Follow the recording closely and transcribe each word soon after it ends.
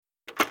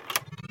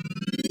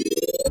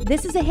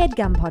This is a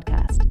HeadGum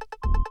podcast.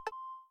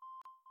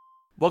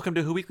 Welcome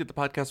to Who Weekly, the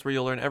podcast where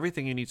you'll learn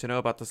everything you need to know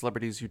about the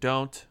celebrities you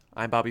don't.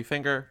 I'm Bobby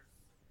Finger.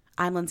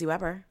 I'm Lindsay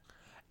Weber.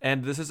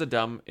 And this is a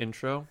dumb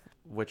intro,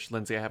 which,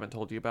 Lindsay, I haven't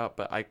told you about,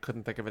 but I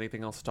couldn't think of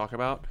anything else to talk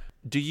about.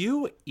 Do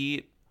you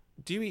eat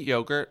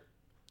yogurt?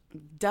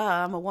 Duh,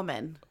 I'm a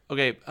woman.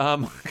 Okay,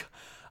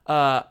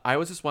 I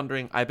was just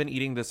wondering, I've been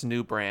eating this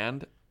new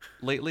brand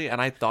lately,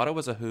 and I thought it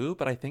was a Who,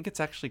 but I think it's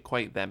actually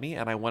quite themmy,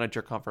 and I wanted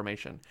your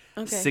confirmation.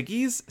 Okay.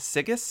 Siggy's?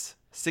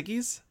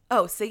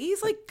 Oh,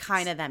 Siggy's like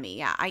kind of themmy.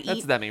 Yeah,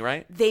 That's themmy,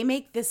 right? They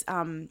make this,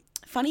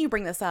 funny you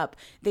bring this up.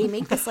 They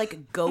make this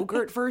like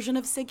Go-Gurt version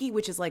of Siggy,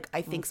 which is like,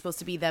 I think supposed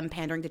to be them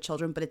pandering to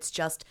children, but it's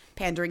just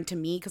pandering to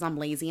me because I'm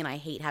lazy and I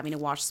hate having to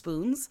wash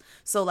spoons.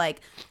 So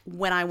like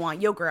when I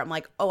want yogurt, I'm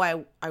like, oh,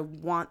 I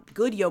want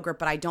good yogurt,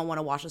 but I don't want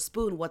to wash a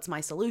spoon. What's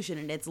my solution?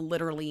 And it's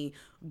literally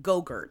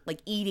Go-Gurt, like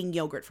eating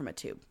yogurt from a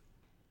tube.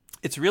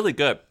 It's really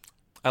good.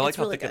 I like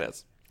how really thick good. it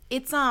is.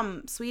 It's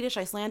Swedish,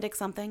 Icelandic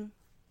something.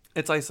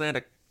 It's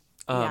Icelandic.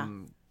 Yeah.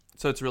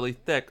 So it's really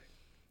thick.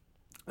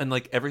 And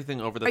like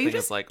everything over the Are thing you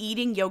just is like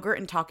eating yogurt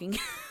and talking?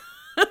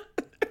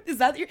 Is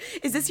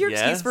this your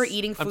excuse Yes. for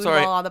eating I'm food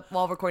sorry.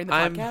 while recording the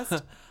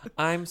podcast?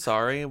 I'm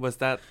sorry. Was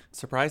that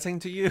surprising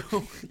to you?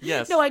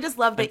 Yes. No, I just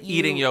love that I'm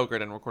eating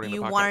yogurt and recording the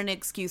you podcast. want an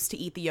excuse to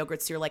eat the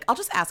yogurt, so you're like, I'll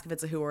just ask if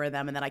it's a Who or a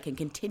them, and then I can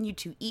continue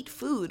to eat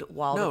food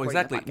while No, recording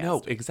exactly. the podcast.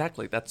 No,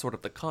 exactly. That's sort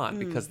of the con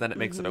because then it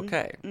makes it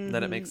okay.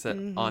 Then it makes it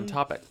on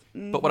topic. But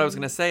Mm-hmm. what I was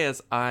going to say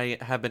is I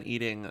have been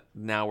eating,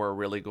 now we're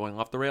really going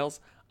off the rails.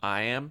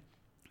 I am.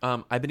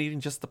 I've been eating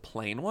just the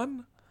plain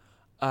one.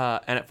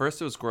 And at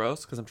first it was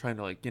gross because I'm trying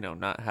to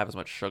not have as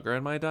much sugar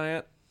in my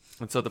diet.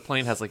 And so the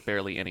plain has like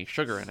barely any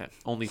sugar in it,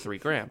 only 3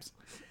 grams.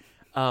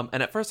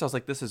 And at first I was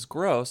like, this is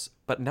gross,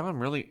 but now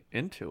I'm really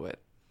into it.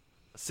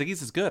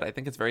 Siggy's is good. I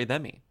think it's very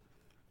themmy.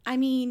 I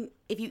mean,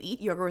 if you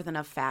eat yogurt with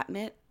enough fat in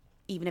it,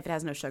 even if it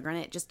has no sugar in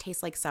it, it just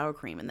tastes like sour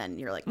cream, and then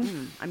you're like,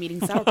 I'm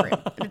eating sour cream,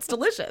 and it's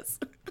delicious.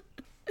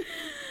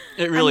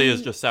 It really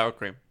is just sour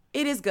cream.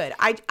 It is good.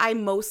 I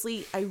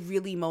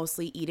really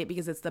mostly eat it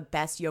because it's the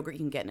best yogurt you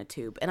can get in a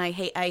tube. And I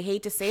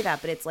hate to say that,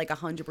 but it's like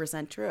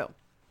 100% true.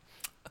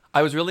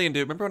 I was really into.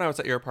 Remember when I was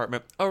at your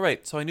apartment? Oh,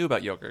 right. So I knew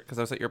about yogurt because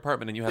I was at your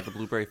apartment and you had the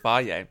blueberry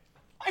faye.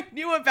 I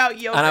knew about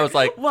yogurt. And I was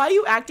like, why are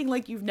you acting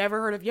like you've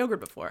never heard of yogurt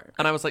before?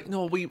 And I was like,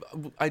 no,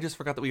 I just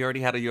forgot that we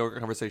already had a yogurt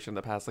conversation in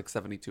the past like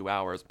 72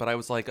 hours. But I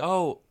was like,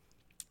 oh,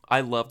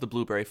 I love the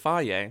blueberry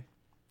faye.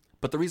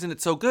 But the reason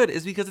it's so good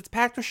is because it's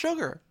packed with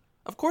sugar.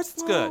 Of course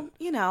it's good.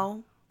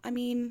 I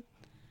mean,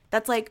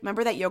 that's like,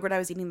 remember that yogurt I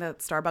was eating at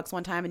Starbucks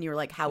one time and you were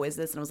like, how is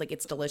this? And I was like,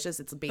 it's delicious.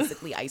 It's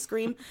basically ice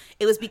cream.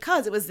 It was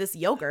because it was this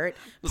yogurt.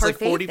 It was like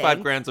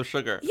 45 grams of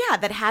sugar. Yeah,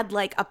 that had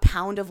like a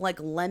pound of like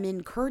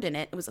lemon curd in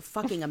it. It was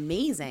fucking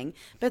amazing.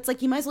 But it's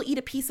like, you might as well eat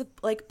a piece of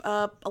like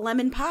a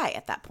lemon pie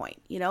at that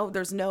point.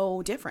 There's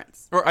no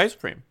difference. Or ice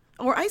cream.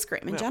 Or ice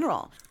cream in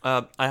general.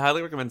 I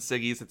highly recommend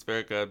Siggy's. It's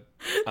very good.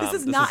 This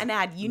is not an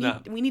ad.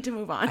 We need to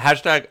move on.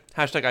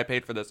 Hashtag I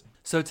paid for this.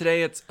 So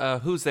today it's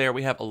Who's There.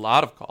 We have a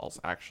lot of calls,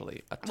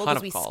 actually. A ton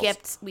of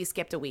calls. We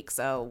skipped a week,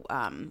 so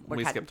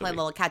we're playing a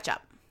little catch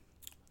up.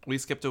 We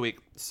skipped a week,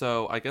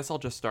 so I guess I'll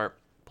just start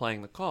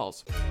playing the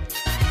calls.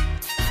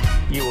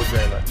 You will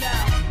dream it.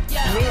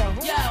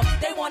 Yo,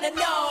 they wanna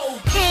know.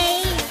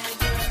 Hey.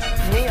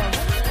 Hey.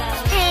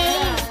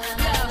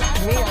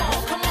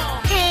 Come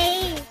on.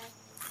 Hey.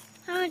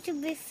 I want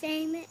to be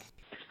famous.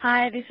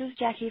 Hi, this is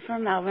Jackie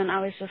from Melbourne. I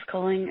was just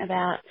calling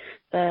about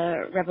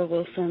the Rebel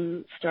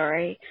Wilson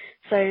story.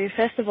 So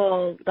first of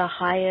all, the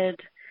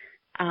hired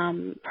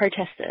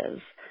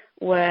protesters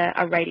were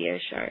a radio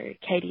show,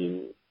 Kate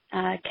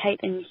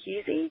and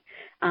Husey.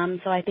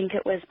 So I think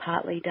it was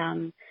partly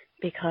done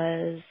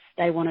because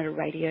they wanted a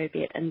radio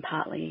bit and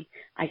partly,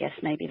 I guess,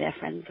 maybe they're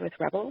friends with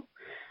Rebel.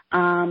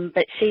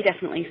 But she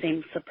definitely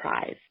seemed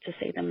surprised to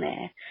see them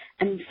there.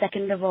 And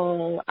second of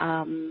all,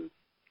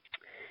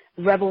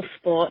 Rebel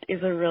Sport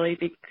is a really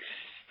big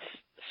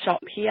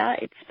shop here.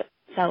 It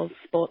sells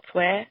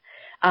sportswear.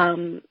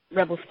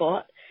 Rebel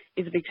Sport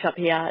is a big shop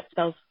here. It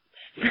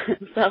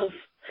sells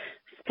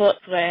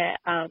sportswear.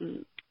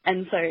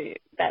 And so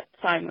that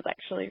sign was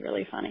actually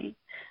really funny,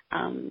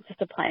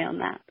 just a play on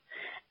that.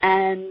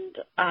 And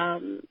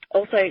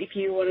also, if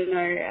you want to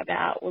know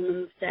about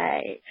Women's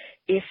Day,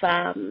 if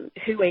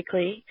Who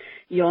Weekly,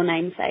 your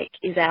namesake,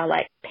 is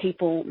our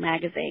People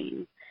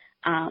magazine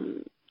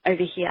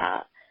over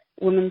here,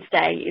 Women's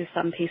Day is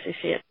some piece of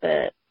shit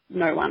that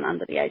no one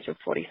under the age of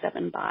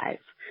 47 buys.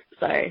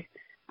 So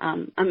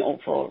I'm all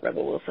for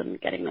Rebel Wilson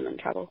getting them in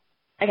trouble.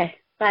 Okay,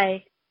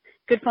 bye.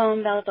 Good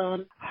phone,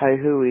 Belladon. Hi,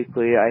 Who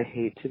Weekly. I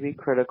hate to be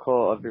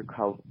critical of your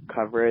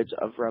coverage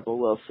of Rebel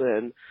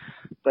Wilson,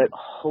 but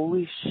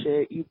holy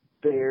shit, you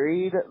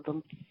buried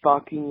the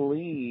fucking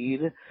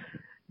lead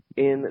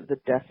in the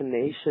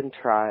defamation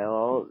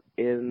trial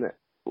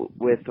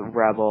with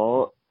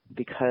Rebel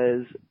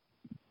because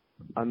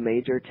a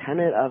major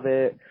tenet of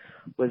it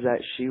was that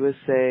she was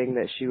saying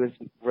that she was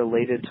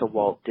related to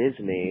Walt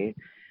Disney,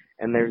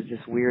 and there's this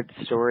weird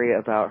story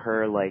about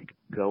her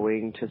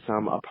going to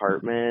some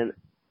apartment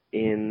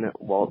in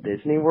Walt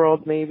Disney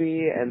World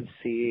maybe and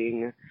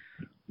seeing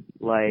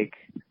like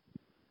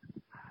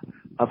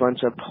a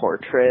bunch of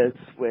portraits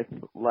with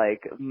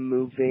like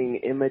moving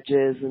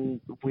images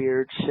and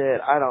weird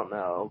shit. I don't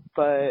know.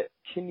 But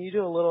can you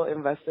do a little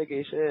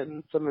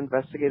investigation, some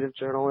investigative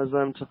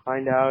journalism to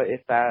find out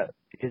if that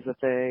is a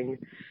thing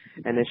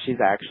and if she's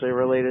actually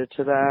related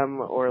to them?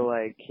 Or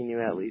like, can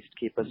you at least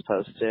keep us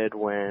posted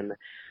when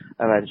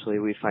eventually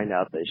we find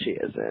out that she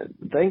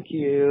isn't? Thank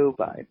you.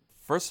 Bye.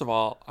 First of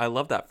all, I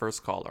love that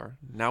first caller.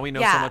 Now we know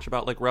Yeah. so much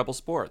about like Rebel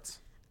Sports.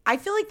 I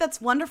feel like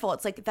that's wonderful.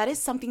 It's like that is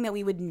something that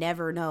we would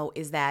never know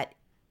is that,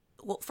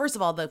 well, first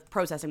of all, the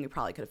protesting we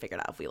probably could have figured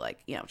out if we like,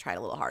 tried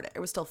a little harder. It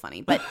was still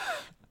funny. But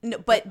no,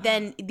 but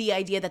then the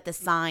idea that the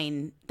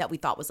sign that we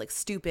thought was like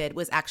stupid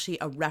was actually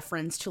a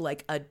reference to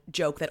like a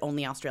joke that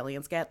only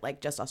Australians get, like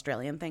just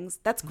Australian things.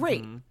 That's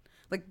great.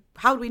 Like,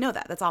 how do we know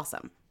that? That's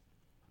awesome.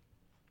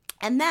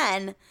 And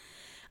then,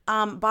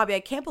 Bobby, I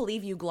can't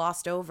believe you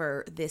glossed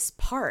over this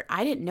part.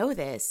 I didn't know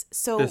this.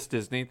 So This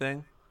Disney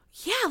thing?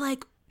 yeah,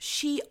 like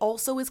she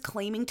also is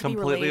claiming to be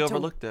Completely related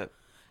overlooked to it.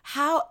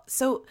 how.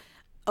 So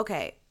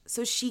okay,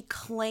 so she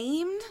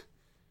claimed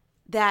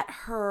that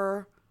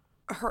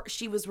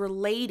she was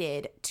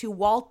related to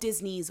Walt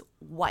Disney's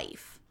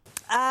wife.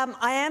 I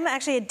am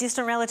actually a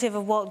distant relative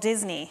of Walt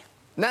Disney.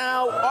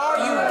 Now, are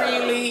you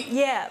really?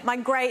 Yeah, my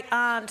great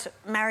aunt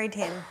married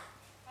him.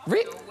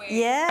 Really?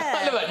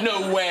 Yeah.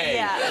 No way.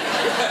 Yeah.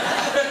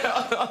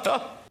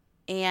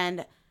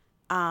 And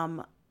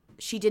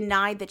she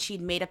denied that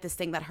she'd made up this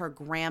thing that her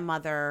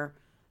grandmother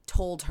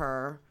told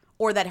her,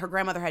 or that her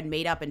grandmother had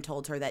made up and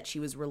told her that she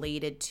was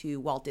related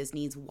to Walt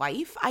Disney's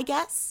wife, I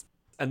guess.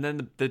 And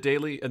then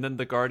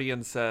the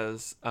Guardian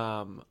says,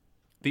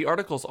 the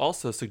articles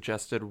also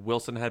suggested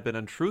Wilson had been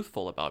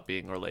untruthful about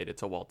being related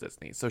to Walt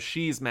Disney. So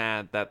she's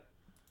mad that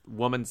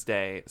Woman's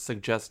Day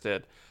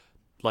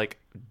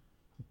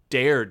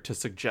dared to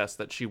suggest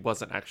that she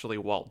wasn't actually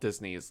Walt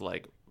Disney's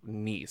like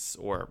niece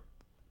or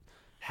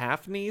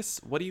half niece.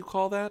 What do you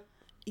call that?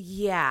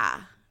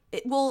 Yeah.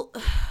 Well,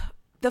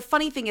 the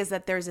funny thing is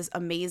that there's this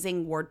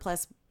amazing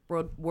WordPress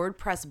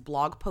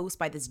blog post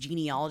by this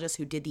genealogist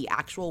who did the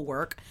actual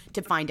work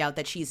to find out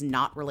that she's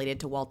not related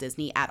to Walt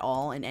Disney at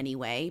all in any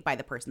way by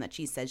the person that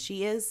she says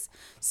she is.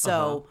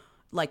 So,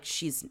 like,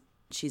 she's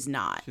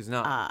not. She's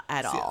not.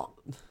 At all.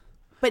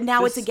 But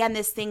now it's again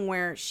this thing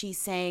where she's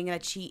saying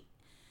that she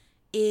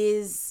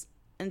is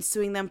and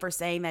suing them for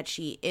saying that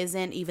she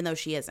isn't, even though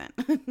she isn't.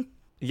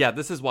 Yeah,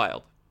 this is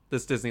wild.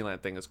 This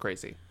Disneyland thing is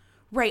crazy.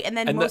 Right, and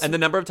then and the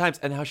number of times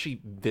and how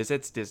she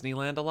visits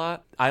Disneyland a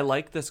lot. I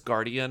like this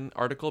Guardian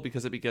article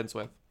because it begins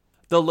with,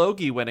 the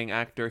Logie-winning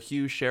actor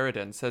Hugh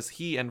Sheridan says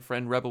he and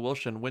friend Rebel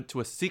Wilson went to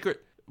a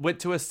secret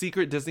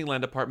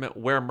Disneyland apartment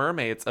where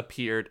mermaids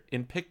appeared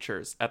in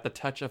pictures at the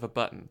touch of a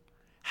button.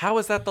 How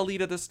is that the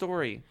lead of the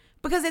story?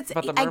 Because it's,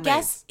 I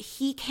guess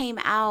he came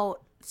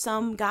out,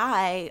 some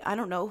guy, I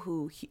don't know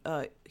who,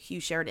 Hugh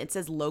Sheridan, it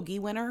says Logie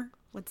winner.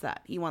 What's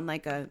that? He won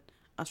like a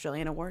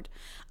Australian award.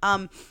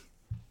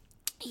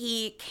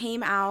 He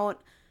came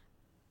out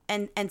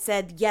and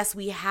said, yes,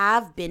 we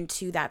have been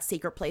to that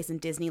secret place in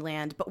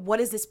Disneyland, but what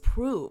does this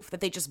prove? That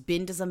they just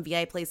been to some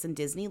VI place in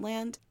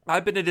Disneyland?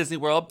 I've been to Disney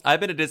World. I've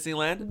been to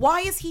Disneyland.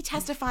 Why is he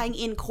testifying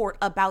in court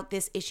about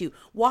this issue?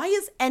 Why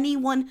is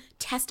anyone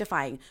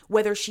testifying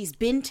whether she's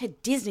been to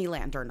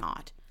Disneyland or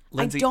not?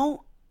 Lindsay, I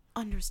don't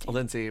understand.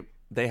 Lindsay,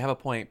 they have a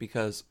point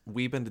because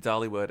we've been to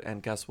Dollywood,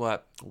 and guess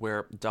what?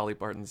 We're Dolly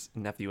Parton's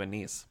nephew and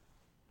niece.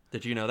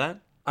 Did you know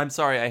that? I'm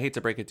sorry, I hate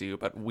to break it to you,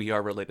 but we are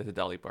related to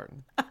Dolly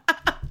Parton.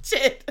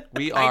 Shit.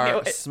 We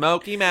are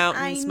Smoky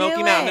Mountain,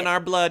 Smoky Mountain in our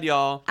blood,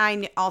 y'all.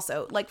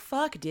 Also, like,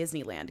 fuck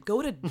Disneyland.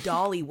 Go to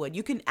Dollywood.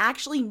 You can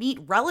actually meet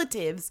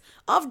relatives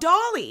of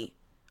Dolly.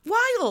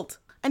 Wild.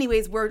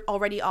 Anyways, we're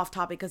already off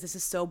topic because this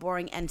is so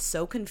boring and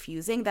so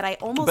confusing that I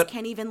almost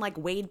can't even, like,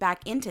 wade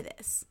back into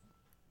this.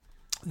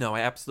 No,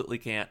 I absolutely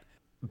can't.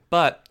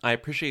 But I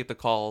appreciate the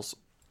calls,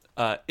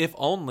 if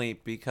only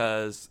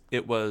because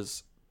it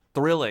was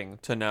thrilling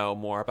to know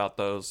more about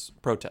those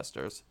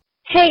protesters.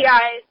 Hey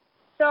guys,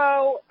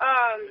 so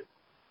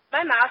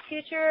my math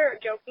teacher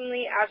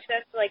jokingly asked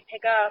us to like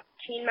pick up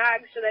teen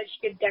mags so that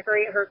she could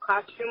decorate her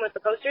classroom with the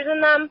posters in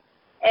them,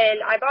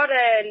 and I bought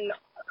a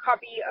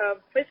copy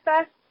of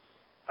QuizFest,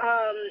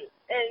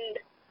 and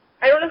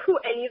I don't know who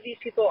any of these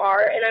people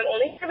are, and I'm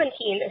only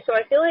 17, so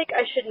I feel like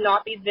I should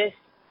not be this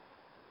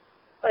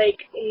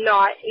like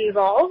not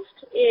involved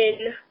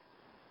in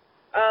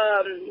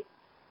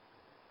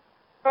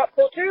pop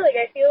culture. Like,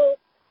 I feel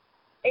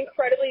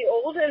incredibly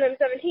old, and I'm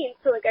 17,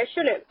 so, like, I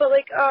shouldn't. But,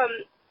 like,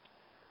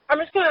 I'm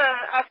just gonna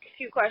ask a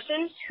few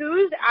questions.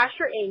 Who's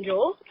Asher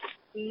Angel?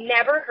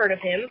 Never heard of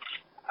him.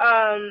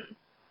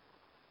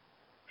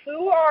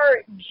 Who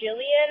are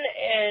Jillian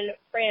and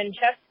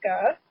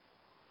Francesca?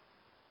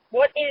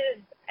 What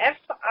is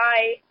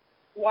FIYM?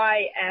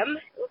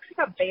 It looks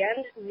like a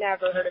band.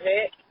 Never heard of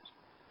it.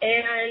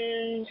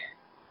 And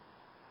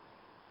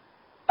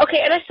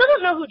okay, and I still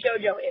don't know who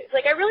JoJo is.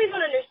 Like, I really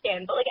don't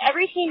understand. But, like,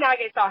 every teen mag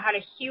I saw had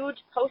a huge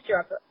poster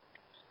of her.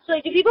 So,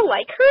 like, do people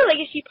like her?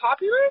 Like, is she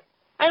popular?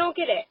 I don't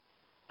get it.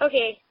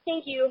 Okay,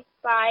 thank you.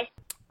 Bye.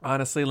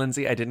 Honestly,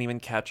 Lindsay, I didn't even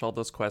catch all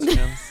those questions.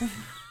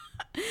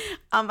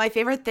 My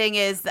favorite thing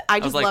is that I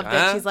just like, love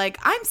that she's like,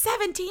 I'm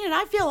 17 and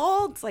I feel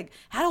old. It's like,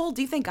 how old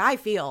do you think I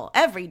feel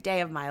every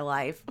day of my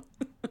life?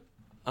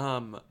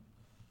 I'm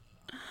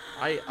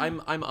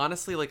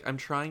honestly like, I'm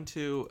trying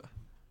to.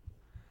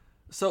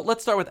 So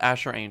let's start with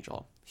Asher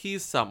Angel.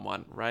 He's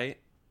someone, right?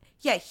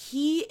 Yeah,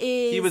 he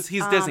is.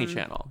 He's Disney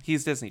Channel.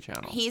 He's Disney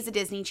Channel. He's a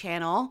Disney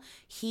Channel.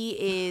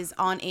 He is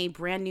on a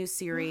brand new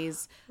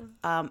series.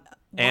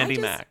 Andy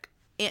Mack.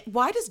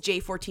 Why does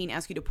J14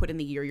 ask you to put in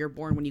the year you're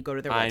born when you go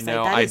to their website? I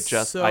know. That I is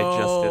just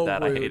so did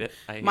that. rude. I hate it.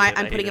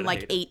 I'm putting in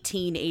like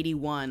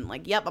 1881.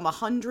 Like, yep, I'm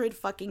 100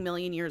 fucking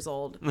million years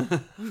old.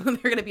 They're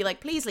gonna be like,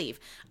 please leave.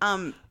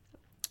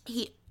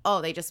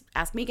 They just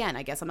asked me again.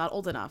 I guess I'm not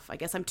old enough. I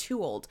guess I'm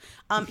too old.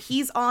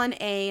 He's on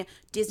a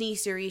Disney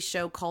series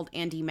show called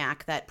Andy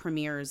Mack that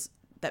premiered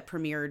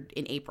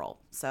in April.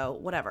 So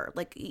whatever.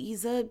 Like,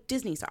 he's a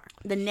Disney star,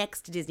 the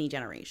next Disney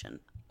generation.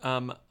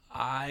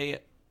 I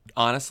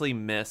honestly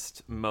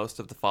missed most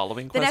of the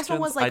following The questions. next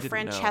one was like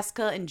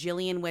Francesca and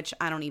Jillian, which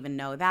I don't even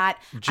know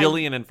that.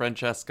 Jillian and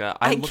Francesca.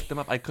 I looked them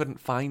up. I couldn't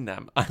find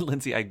them.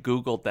 Lindsay, I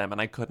Googled them and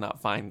I could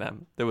not find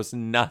them. There was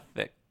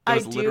nothing. There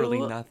was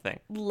literally nothing.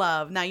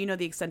 Now you know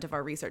the extent of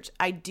our research.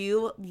 I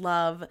do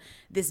love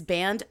this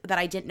band that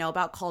I didn't know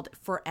about called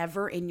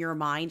Forever in Your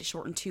Mind,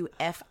 shortened to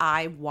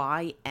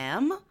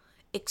FIYM.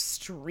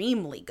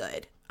 Extremely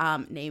good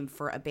name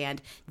for a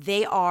band.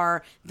 They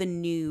are the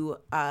new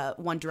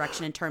One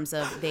Direction in terms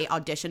of they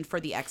auditioned for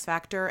the X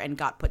Factor and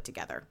got put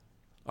together.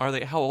 Are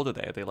they? How old are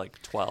they? Are they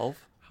like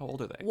 12? How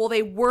old are they? Well,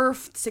 they were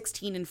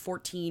 16 and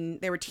 14.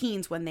 They were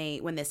teens when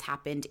this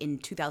happened in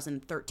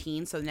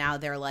 2013. So now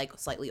they're like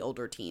slightly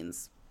older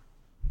teens.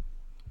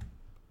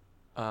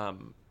 Are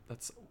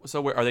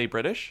they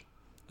British?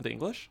 Are they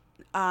English?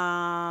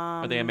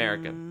 Are they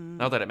American?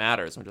 Not that it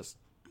matters. I'm just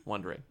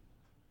wondering.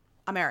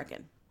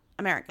 American.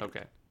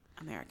 Okay.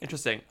 American.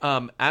 Interesting.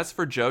 As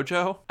for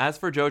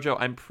JoJo,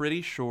 I'm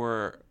pretty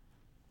sure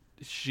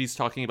she's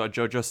talking about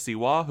JoJo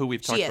Siwa, who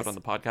we've talked about on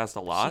the podcast a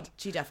lot.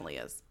 She definitely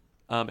is.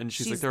 And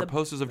she's like, there are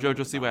posters of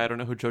JoJo Siwa. I don't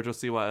know who JoJo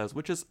Siwa is,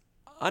 which is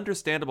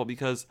understandable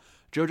because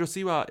JoJo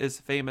Siwa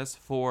is famous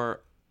for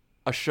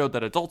a show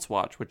that adults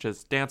watch, which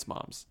is Dance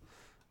Moms.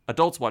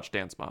 Adults watch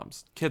Dance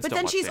Moms. Kids don't watch Dance Moms. But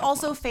then she's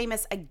also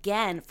famous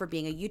again for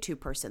being a YouTube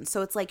person.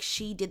 So it's like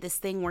she did this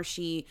thing where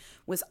she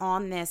was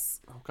on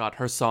this... Oh, God.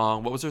 Her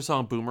song. What was her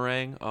song?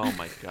 Boomerang? Oh,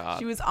 my God.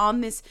 She was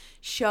on this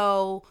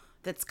show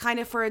that's kind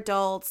of for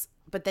adults,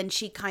 but then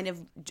she kind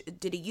of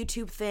did a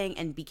YouTube thing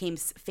and became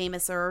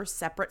famouser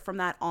separate from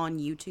that on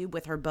YouTube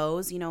with her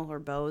bows. You know, her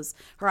bows,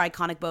 her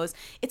iconic bows.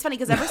 It's funny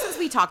because ever since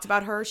we talked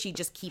about her, she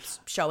just keeps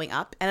showing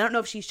up. And I don't know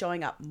if she's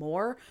showing up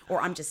more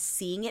or I'm just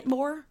seeing it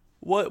more.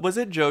 What was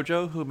it?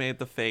 JoJo who made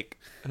the fake?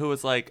 Who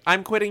was like,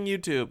 "I'm quitting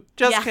YouTube."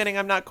 Just kidding,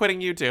 I'm not quitting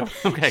YouTube.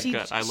 Okay,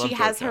 good. I love. She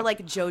has her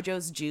like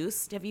JoJo's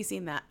Juice. Have you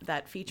seen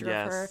that feature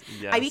of her?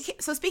 Yes.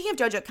 So speaking of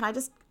JoJo,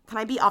 can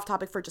I be off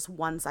topic for just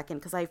 1 second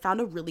because I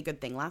found a really good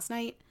thing last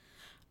night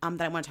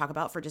that I want to talk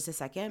about for just a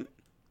second.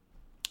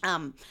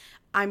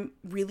 I'm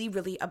really,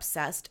 really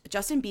obsessed.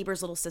 Justin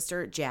Bieber's little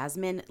sister,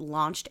 Jasmine,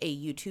 launched a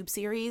YouTube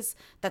series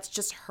that's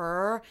just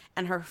her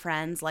and her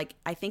friends, like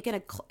I think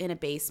in a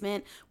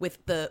basement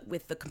with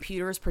the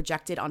computers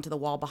projected onto the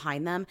wall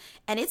behind them.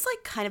 And it's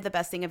like kind of the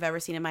best thing I've ever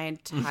seen in my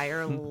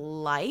entire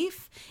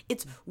life.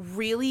 It's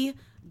really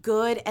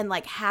good and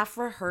like half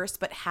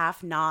rehearsed but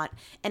half not.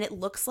 And it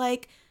looks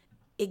like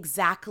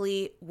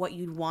exactly what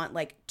you'd want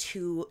like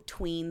two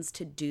tweens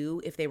to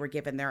do if they were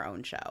given their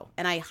own show.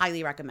 And I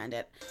highly recommend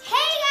it. Hey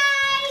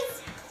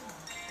guys!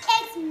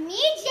 It's me,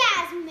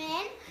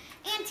 Jasmine,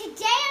 and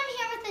today I'm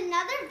here with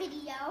another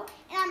video,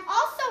 and I'm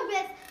also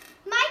with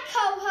my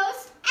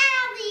co-host,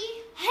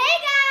 Allie. Hey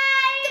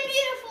guys! The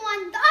beautiful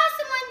one, the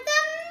awesome one, the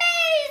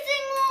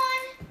amazing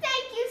one!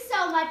 Thank you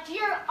so much.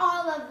 You're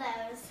all of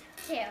those,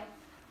 too.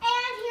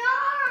 And here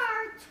are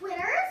our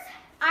Twitters.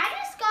 I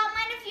just got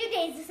mine a few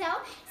days ago,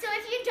 so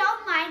if you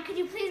don't mind, could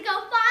you please go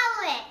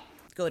follow it?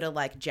 Go to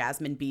like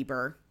Jasmine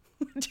Bieber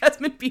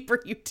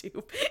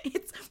YouTube.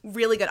 It's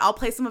really good. I'll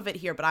play some of it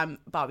here, but I'm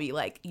Bobby.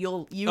 Like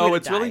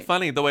it's really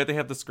funny the way they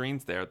have the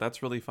screens there.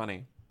 That's really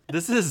funny.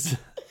 This is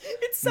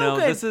it's so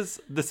good.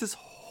 This is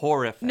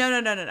horrific.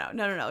 No.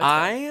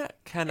 I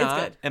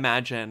cannot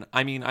imagine.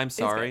 I mean, I'm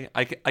sorry.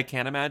 I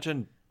can't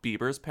imagine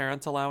Bieber's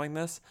parents allowing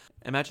this.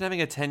 Imagine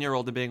having a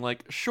 10-year-old and being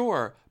like,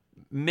 sure,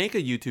 make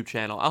a YouTube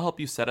channel. I'll help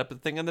you set up a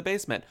thing in the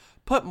basement.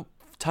 Put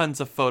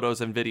tons of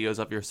photos and videos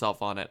of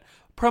yourself on it.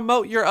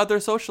 Promote your other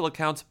social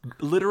accounts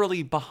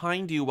literally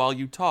behind you while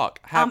you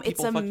talk. Have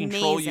people fucking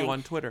troll you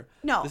on Twitter.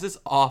 No. This is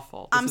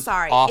awful. I'm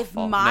sorry.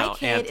 Awful. If my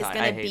kid is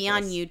going to be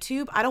on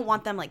YouTube, I don't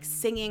want them like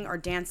singing or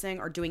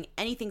dancing or doing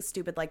anything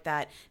stupid like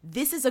that.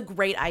 This is a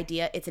great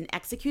idea. It's an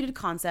executed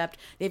concept.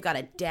 They've got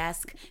a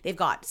desk. They've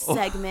got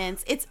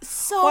segments. It's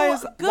so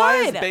good. Why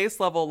is base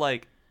level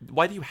like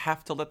Why do you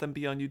have to let them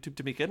be on YouTube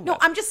to begin No,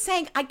 with? I'm just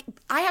saying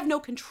I have no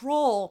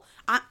control.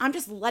 I'm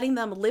just letting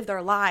them live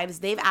their lives.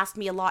 They've asked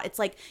me a lot. It's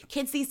like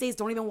kids these days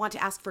don't even want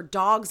to ask for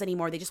dogs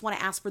anymore. They just want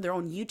to ask for their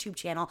own YouTube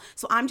channel.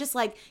 So I'm just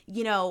like,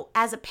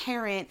 as a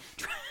parent,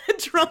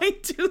 trying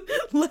to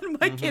let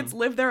my kids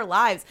live their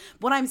lives.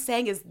 What I'm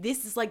saying is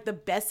this is like the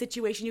best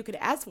situation you could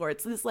ask for.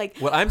 It's this like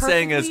What I'm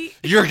saying is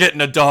you're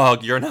getting a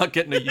dog. You're not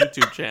getting a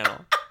YouTube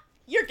channel.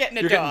 You're getting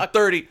a You're dog.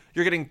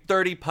 getting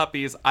 30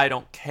 puppies. I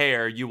don't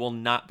care. You will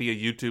not be a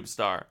YouTube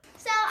star.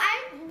 So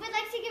I would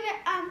like to give it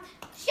shout-outs,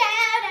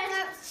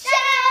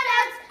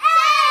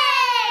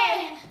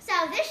 hey! So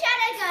this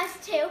shout-out goes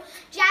to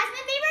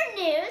Jasmine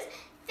Bieber News.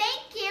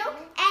 Thank you.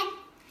 And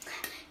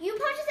you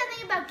posted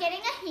something about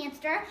getting a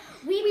hamster.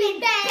 We've been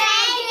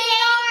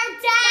begging our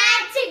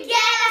dad to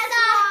get us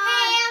a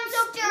hamster.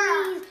 So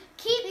please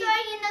keep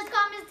throwing in those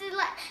comments.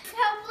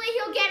 Hopefully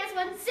he'll get us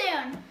one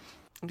soon.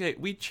 Okay,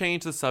 we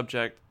changed the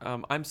subject.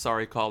 I'm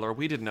sorry, caller.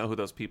 We didn't know who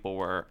those people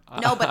were.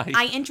 No, but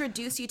I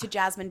introduced you to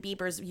Jasmine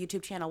Bieber's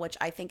YouTube channel, which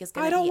I think is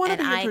going to be I don't want an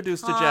to be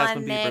introduced to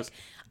Jasmine Bieber's.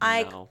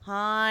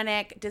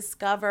 iconic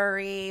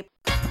discovery.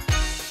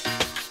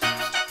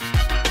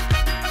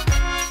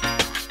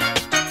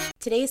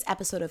 Today's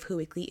episode of Who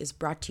Weekly is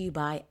brought to you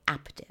by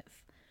Aptiv.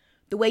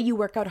 The way you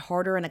work out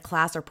harder in a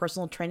class or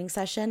personal training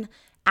session,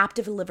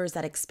 Aptiv delivers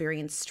that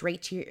experience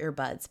straight to your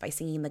earbuds by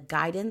singing the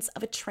guidance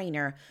of a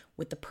trainer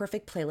with the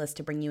perfect playlist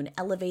to bring you an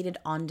elevated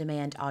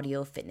on-demand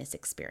audio fitness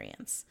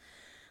experience.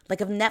 Like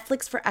a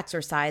Netflix for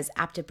exercise,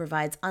 Aptiv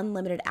provides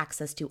unlimited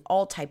access to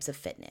all types of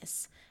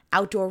fitness.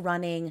 Outdoor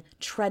running,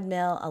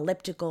 treadmill,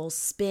 elliptical,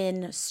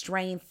 spin,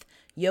 strength,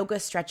 yoga,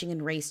 stretching,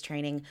 and race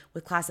training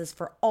with classes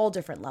for all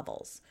different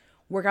levels.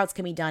 Workouts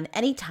can be done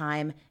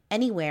anytime,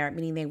 anywhere,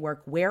 meaning they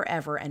work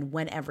wherever and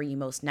whenever you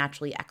most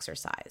naturally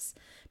exercise.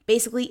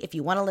 Basically, if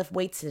you want to lift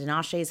weights to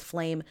Tinashe's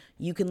Flame,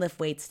 you can lift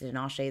weights to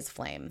Tinashe's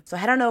Flame. So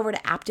head on over to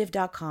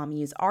Aptiv.com,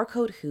 use our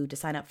code WHO to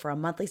sign up for a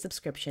monthly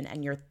subscription,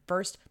 and your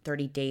first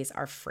 30 days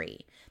are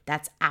free.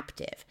 That's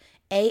Aptiv,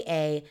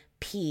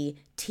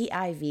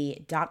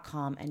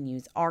 AAPTIV.com, and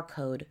use our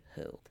code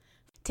WHO.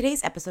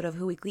 Today's episode of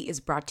Who Weekly is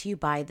brought to you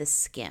by The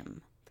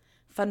Skim.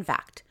 Fun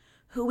fact.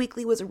 Who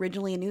Weekly was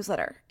originally a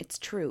newsletter. It's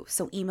true,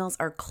 so emails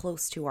are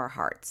close to our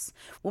hearts.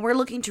 When we're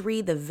looking to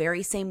read the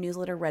very same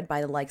newsletter read by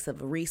the likes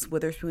of Reese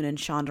Witherspoon and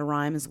Shonda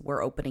Rhimes,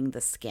 we're opening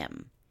The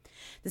Skim.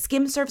 The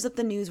Skim serves up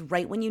the news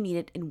right when you need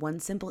it in one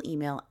simple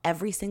email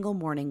every single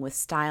morning with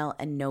style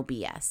and no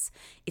BS.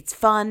 It's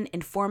fun,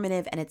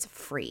 informative, and it's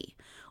free.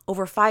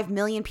 Over 5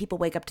 million people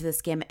wake up to The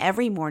Skim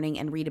every morning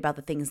and read about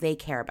the things they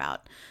care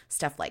about.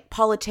 Stuff like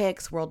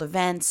politics, world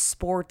events,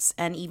 sports,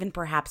 and even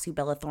perhaps who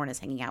Bella Thorne is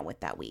hanging out with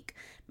that week.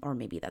 Or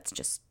maybe that's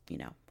just,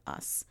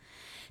 us.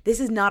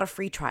 This is not a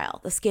free trial.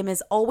 The Skim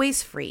is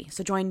always free,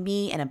 so join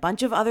me and a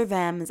bunch of other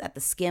thems at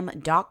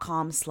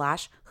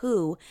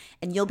theskim.com/who,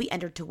 and you'll be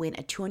entered to win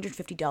a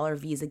 $250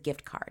 Visa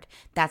gift card.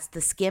 That's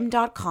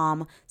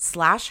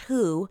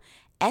theskim.com/who,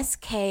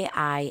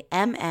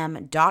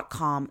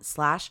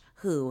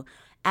 SKIMM.com/who.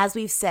 As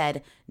we've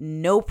said,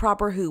 no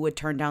proper who would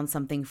turn down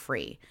something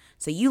free.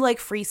 So you like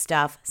free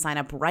stuff, sign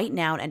up right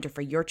now and enter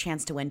for your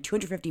chance to win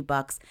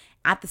 $250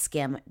 at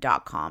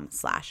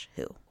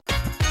theskim.com/who.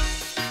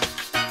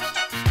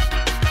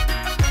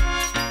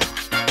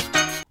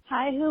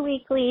 Hi, Who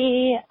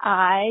Weekly.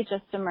 I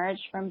just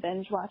emerged from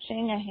binge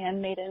watching A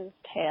Handmaid's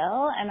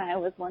Tale, and I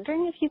was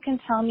wondering if you can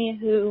tell me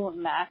who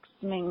Max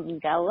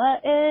Minghella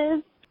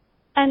is,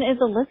 and is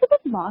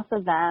Elizabeth Moss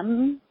a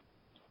them?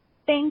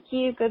 Thank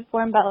you. Good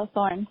form, Bella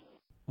Thorne.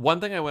 One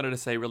thing I wanted to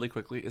say really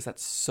quickly is that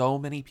so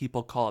many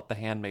people call it The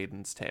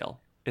Handmaid's Tale.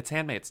 It's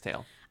Handmaid's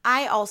Tale.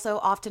 I also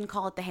often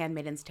call it The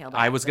Handmaid's Tale.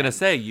 I was going to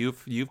say,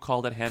 you've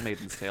called it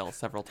Handmaid's Tale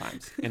several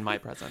times in my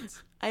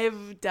presence. I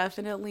have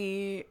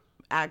definitely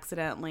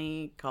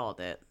accidentally called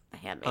it The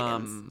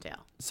Handmaid's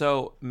Tale.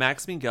 So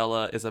Max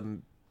Minghella is a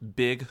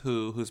big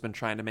who's been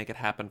trying to make it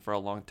happen for a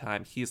long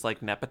time. He's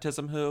like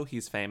nepotism who.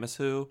 He's famous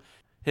who.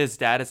 His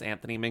dad is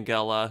Anthony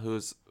Minghella, who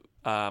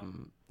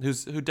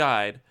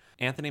died.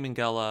 Anthony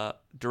Minghella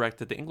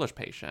directed The English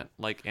Patient.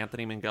 Like,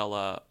 Anthony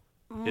Minghella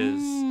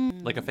is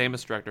like a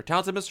famous director.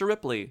 Townsend Mr.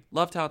 Ripley.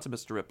 Love Townsend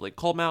Mr. Ripley.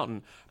 Cold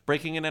Mountain.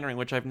 Breaking and Entering,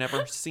 which I've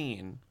never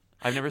seen.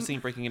 I've never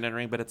seen Breaking and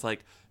Entering, but it's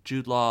like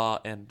Jude Law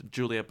and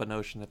Julia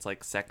Binoche, and it's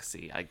like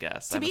sexy, I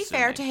guess. To be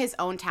fair to his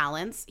own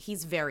talents,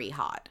 he's very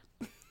hot.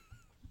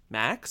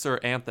 Max or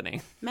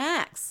Anthony?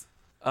 Max.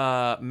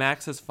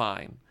 Max is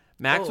fine.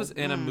 Max was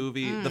in a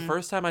movie. The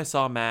first time I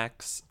saw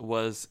Max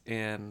was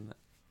in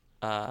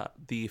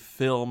the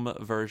film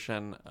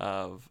version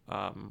of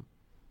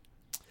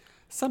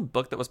some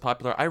book that was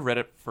popular. I read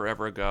it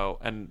forever ago,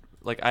 and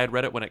like I had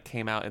read it when it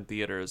came out in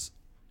theaters,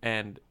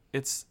 and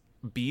it's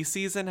Bee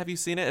Season. Have you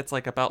seen it? It's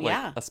like about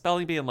like a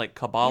spelling bee and like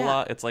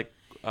Kabbalah. It's like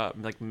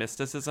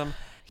mysticism.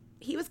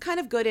 He was kind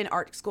of good in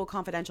Art School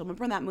Confidential.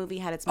 Remember when that movie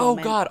had its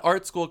moment? Oh God,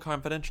 Art School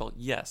Confidential.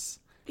 Yes.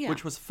 Yeah.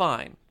 Which was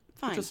fine.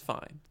 Fine. Which was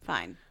fine.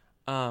 Fine.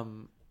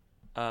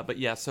 But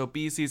yeah, so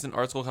B season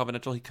Art School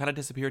Confidential, he kind of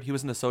disappeared. He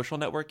was in The Social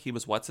Network. He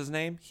was what's his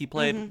name? He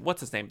played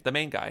what's his name? The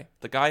main guy,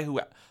 the guy who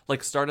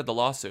like started the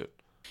lawsuit.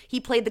 He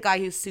played the guy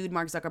who sued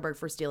Mark Zuckerberg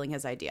for stealing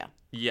his idea.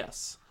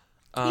 Yes,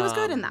 He was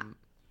good in that.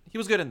 He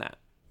was good in that.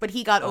 But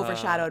he got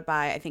overshadowed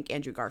by, I think,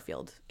 Andrew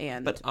Garfield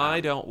and. But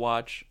I don't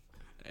watch.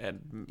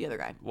 And the other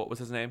guy. What was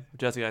his name?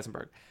 Jesse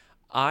Eisenberg.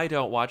 I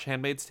don't watch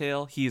Handmaid's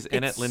Tale. He's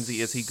in it.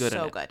 Lindsay, is he good in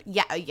it? So good.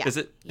 Yeah, yeah.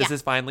 Is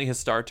this finally his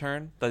star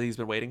turn that he's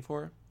been waiting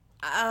for?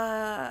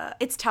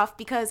 It's tough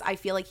because I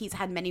feel like he's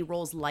had many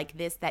roles like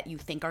this that you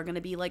think are going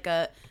to be like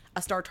a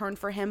star turn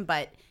for him,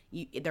 but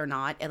they're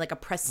not. Like a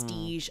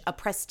prestige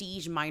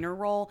minor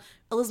role.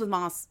 Elizabeth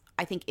Moss,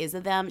 I think, is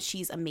of them.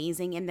 She's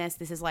amazing in this.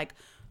 This is like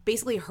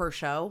basically her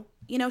show.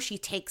 You know, she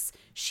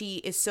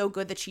is so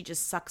good that she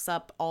just sucks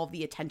up all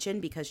the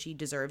attention because she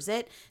deserves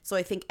it. So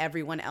I think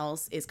everyone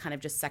else is kind of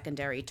just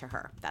secondary to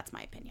her. That's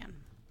my opinion.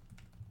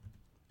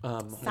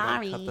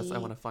 Sorry. Cut this. I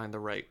want to find the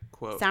right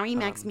quote. Sorry,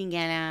 Max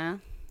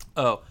Minghella.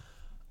 Oh,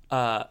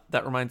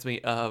 that reminds me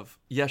of,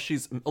 yes,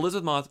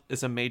 Elizabeth Moss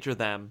is a major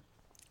them.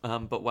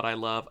 But what I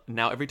love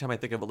now, every time I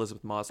think of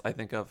Elizabeth Moss, I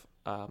think of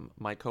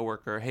my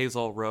coworker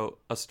Hazel wrote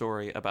a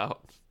story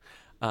about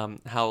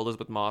how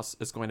Elizabeth Moss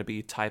is going to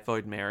be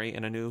Typhoid Mary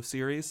in a new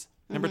series.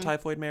 Remember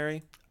Typhoid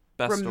Mary?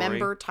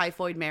 Remember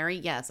Typhoid Mary?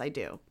 Yes, I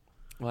do.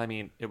 Well, I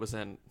mean, it was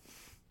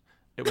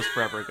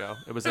forever ago.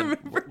 It was in,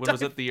 when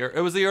was it?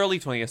 It was the early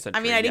 20th century.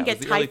 I mean, I didn't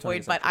get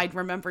typhoid, but I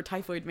remember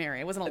Typhoid Mary.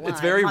 It wasn't a lot.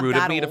 It's very rude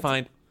of me to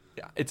find.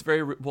 It's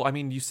very well. I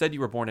mean, you said you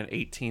were born in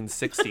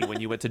 1860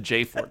 when you went to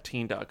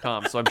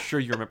j14.com, so I'm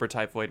sure you remember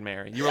Typhoid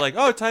Mary. You were like,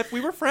 "Oh,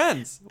 we were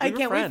friends." I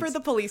can't wait for the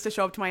police to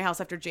show up to my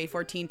house after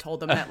J14 told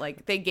them that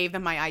like they gave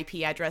them my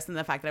IP address and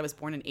the fact that I was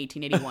born in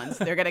 1881.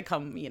 So they're gonna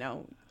come. You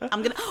know,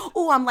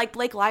 I'm like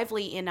Blake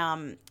Lively in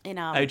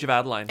Age of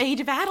Adeline.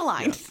 Age of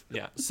Adeline.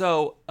 Yeah.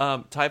 So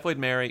Typhoid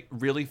Mary,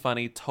 really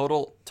funny.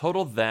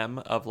 Total them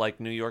of like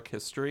New York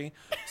history.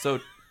 So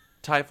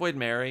Typhoid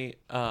Mary.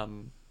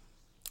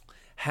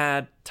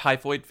 Had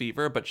typhoid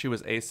fever, but she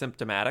was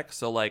asymptomatic,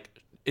 so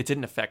like it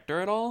didn't affect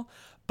her at all.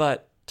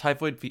 But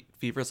typhoid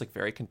fever is like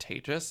very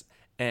contagious,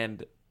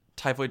 and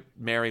Typhoid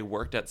Mary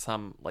worked at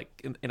some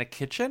like in a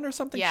kitchen or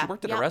something. Yeah, she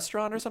worked at a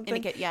restaurant or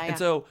something. Yeah. And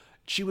so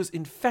she was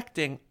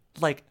infecting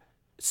like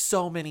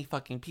so many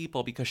fucking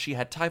people because she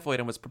had typhoid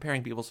and was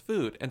preparing people's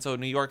food. And so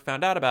New York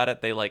found out about it.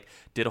 They like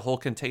did a whole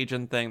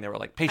contagion thing. They were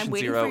like, patient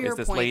zero is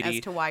this lady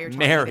as to why you're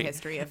Mary. The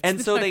history of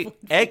and so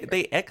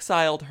they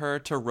exiled her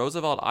to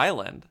Roosevelt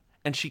Island.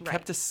 And she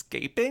kept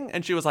escaping,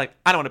 and she was like,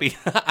 "I don't want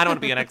to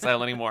be in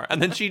exile anymore."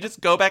 And then she just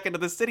go back into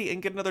the city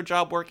and get another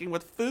job working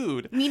with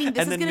food. Meaning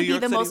this is going to be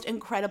the most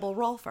incredible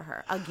role for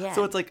her again.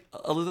 So it's like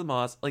Elizabeth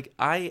Moss. Like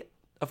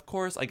of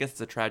course, I guess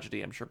it's a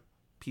tragedy. I'm sure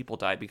people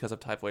died because of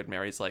Typhoid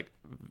Mary's like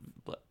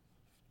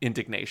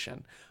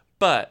indignation,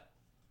 but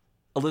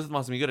Elizabeth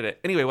Moss is good at it.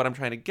 Anyway, what I'm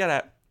trying to get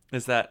at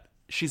is that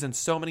she's in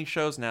so many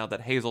shows now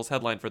that Hazel's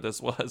headline for this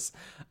was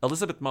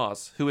Elizabeth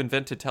Moss, who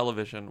invented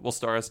television, will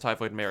star as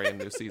Typhoid Mary in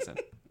new season.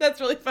 That's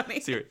really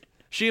funny. Seriously.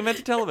 She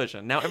invented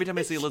television. Now, every time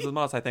I see Elizabeth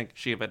Moss, I think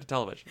she invented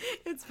television.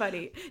 It's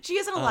funny. She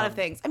is in a lot of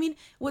things. I mean,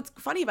 what's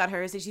funny about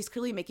her is that she's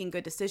clearly making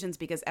good decisions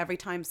because every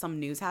time some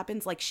news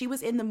happens, like she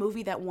was in the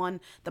movie that won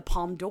the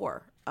Palme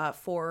d'Or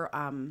for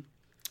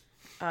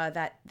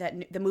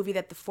the movie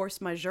that the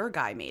Force Majeure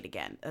guy made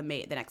again,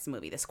 made the next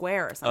movie, The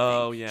Square or something.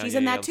 Oh yeah, she's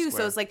in that too.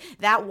 So it's like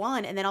that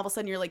one, and then all of a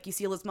sudden you're like, you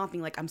see Elizabeth Moss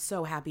being like, I'm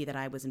so happy that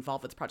I was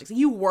involved with this project. So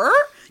you were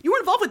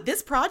involved with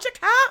this project?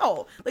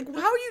 How? Like,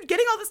 how are you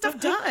getting all this stuff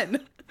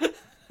done?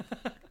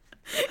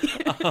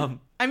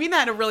 I mean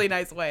that in a really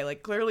nice way.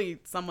 Like clearly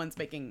someone's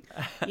making,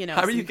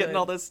 how are you getting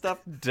all this stuff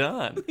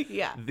done?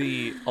 Yeah.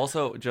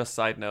 Also, just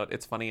side note,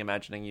 it's funny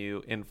imagining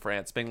you in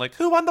France being like,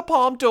 who won the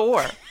Palme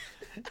d'Or?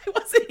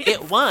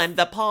 It won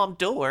the Palme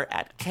d'Or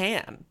at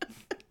Cannes.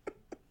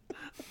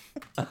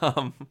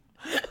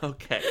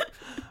 Okay,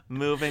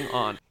 moving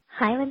on.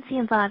 Hi, Lindsay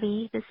and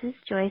Bobby. This is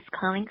Joyce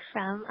calling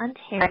from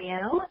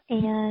Ontario,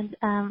 and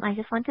I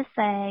just want to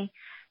say,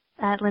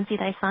 Lindsay,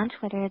 that I saw on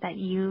Twitter that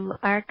you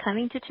are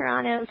coming to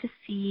Toronto to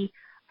see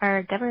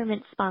our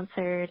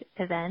government-sponsored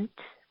event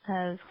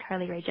of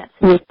Carly Rae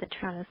Jepsen with the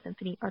Toronto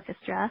Symphony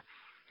Orchestra.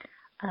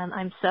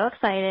 I'm so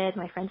excited.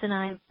 My friends and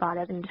I bought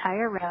an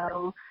entire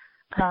row.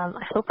 I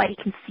hope I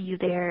can see you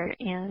there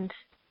and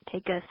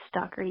take a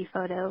stalkery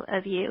photo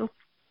of you.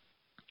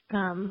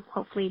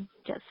 Hopefully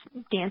just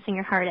dancing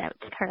your heart out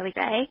to Carly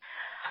Rae.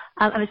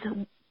 I was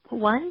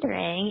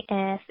wondering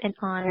if, in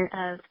honor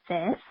of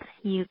this,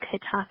 you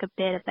could talk a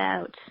bit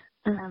about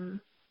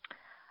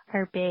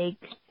our big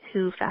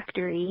Who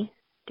factory,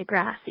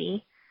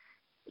 Degrassi,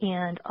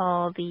 and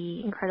all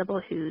the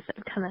incredible Who's that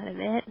have come out of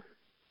it,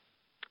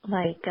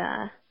 like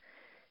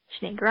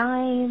Sinead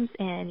Grimes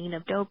and Nina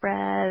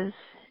Dobrev,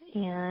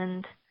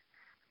 and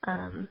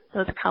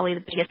those are probably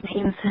the biggest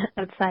names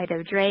outside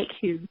of Drake,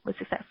 who was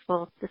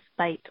successful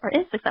despite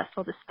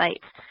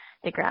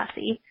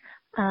Degrassi.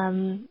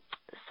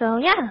 So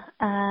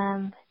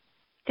yeah,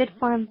 good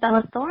form,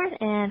 Bella Thorne,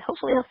 and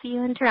hopefully I'll see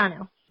you in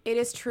Toronto. It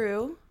is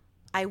true.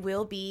 I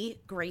will be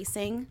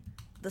gracing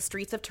the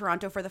streets of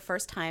Toronto for the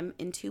first time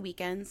in 2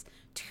 weekends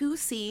to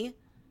see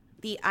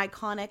the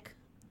iconic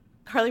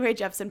Carly Rae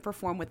Jepsen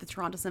perform with the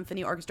Toronto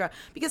Symphony Orchestra.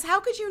 Because how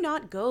could you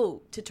not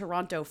go to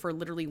Toronto for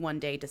literally one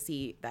day to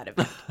see that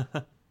event?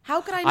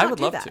 How could I not I would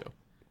do love that? to.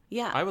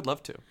 Yeah. I would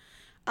love to.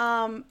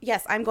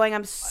 Yes, I'm going.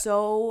 I'm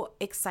so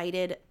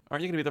excited.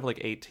 Aren't you going to be there for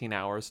like 18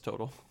 hours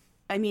total?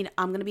 I mean,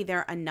 I'm going to be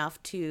there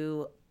enough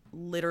to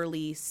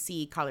literally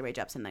see Carly Rae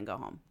Jepsen then go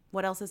home.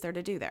 What else is there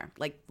to do there?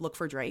 Like, look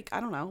for Drake? I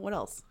don't know. What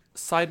else?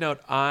 Side note,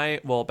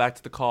 back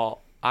to the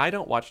call. I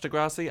don't watch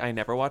Degrassi. I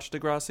never watched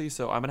Degrassi,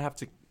 so I'm going to have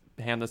to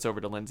hand this over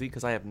to Lindsay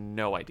because I have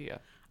no idea.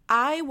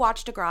 I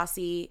watched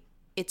Degrassi.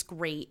 It's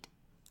great.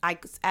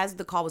 As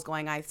the call was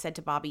going, I said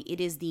to Bobby, it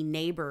is the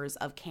Neighbours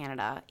of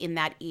Canada, in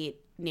that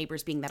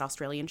Neighbours being that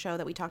Australian show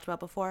that we talked about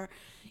before,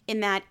 in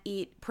that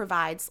it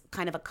provides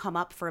kind of a come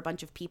up for a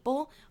bunch of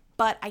people.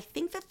 But I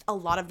think that a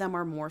lot of them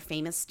are more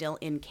famous still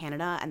in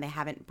Canada and they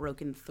haven't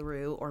broken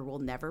through or will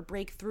never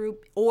break through,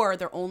 or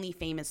they're only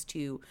famous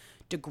to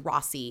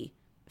Degrassi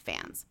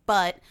fans.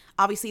 But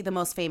obviously the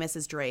most famous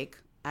is Drake,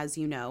 as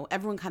you know.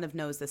 Everyone kind of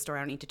knows this story.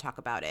 I don't need to talk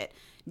about it.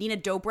 Nina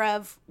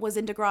Dobrev was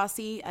in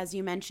Degrassi, as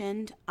you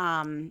mentioned.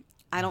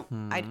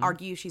 I'd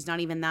argue she's not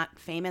even that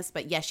famous,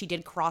 but yes, she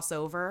did cross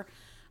over.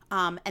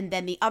 And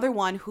then the other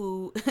one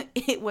who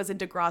it was in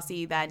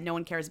Degrassi that no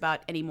one cares about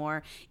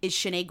anymore is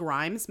Shanae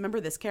Grimes. Remember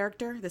this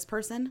character, this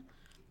person?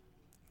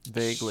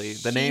 Vaguely.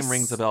 The name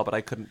rings a bell, but I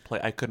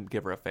couldn't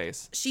give her a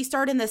face. She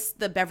starred in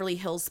the Beverly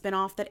Hills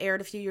spinoff that aired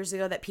a few years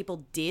ago that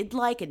people did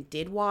like and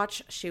did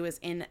watch. She was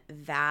in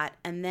that.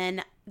 And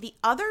then the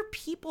other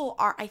people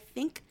are, I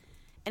think,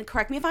 and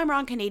correct me if I'm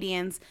wrong,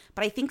 Canadians,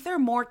 but I think they're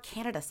more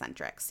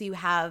Canada-centric. So you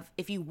have,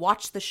 if you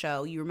watch the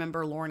show, you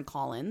remember Lauren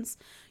Collins.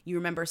 You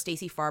remember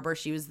Stacey Farber.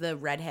 She was the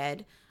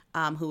redhead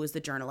who was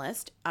the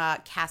journalist.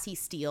 Cassie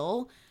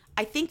Steele.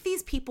 I think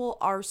these people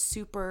are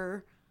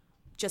super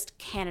just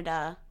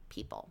Canada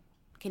people.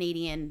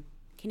 Canadian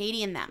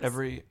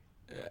them.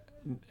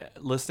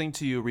 Listening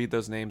to you read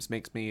those names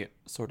makes me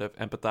sort of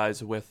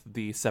empathize with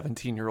the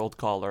 17-year-old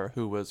caller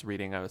who was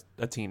reading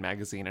a teen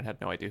magazine and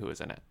had no idea who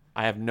was in it.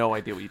 I have no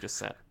idea what you just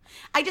said.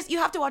 You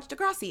have to watch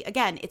Degrassi.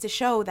 Again, it's a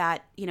show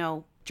that,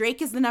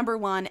 Drake is the number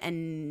one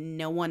and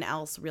no one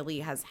else really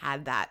has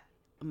had that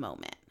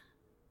moment.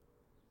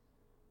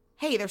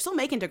 Hey, they're still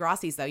making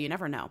Degrassis though. You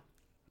never know.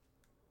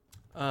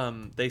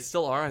 They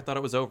still are? I thought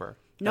it was over.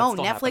 No,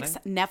 Netflix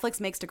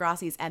Netflix makes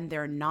Degrassis and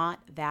they're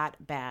not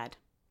that bad.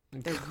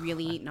 They're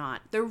really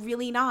not. They're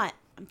really not.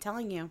 I'm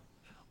telling you.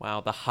 Wow,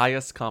 the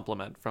highest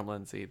compliment from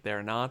Lindsay.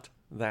 They're not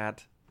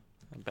that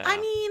bad. I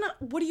mean,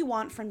 what do you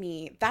want from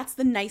me? That's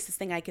the nicest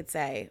thing I could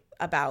say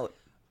about,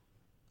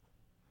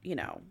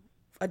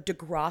 a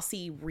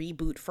Degrassi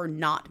reboot for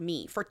not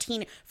me,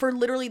 for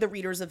literally the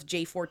readers of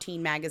J14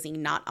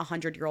 magazine, not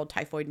 100-year-old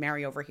typhoid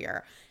Mary over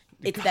here.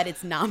 It's that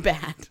it's not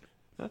bad.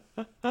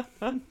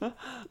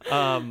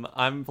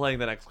 I'm playing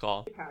the next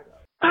call.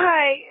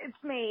 Hi,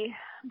 it's me.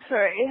 I'm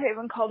sorry, I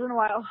haven't called in a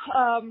while.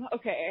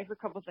 Okay, I have a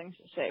couple things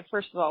to say.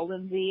 First of all,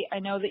 Lindsay, I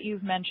know that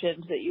you've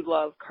mentioned that you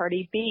love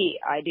Cardi B.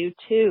 I do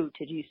too.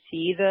 Did you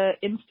see the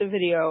Insta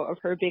video of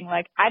her being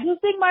like, I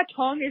just think my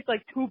tongue is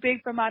like too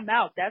big for my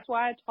mouth. That's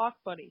why I talk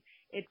funny.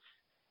 It's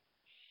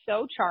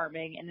so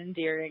charming and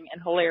endearing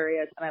and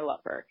hilarious, and I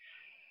love her.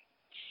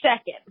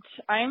 Second,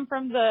 I am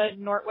from the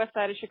northwest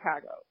side of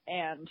Chicago,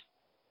 and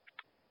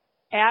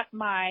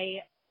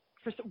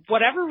for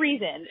whatever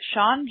reason,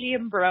 Sean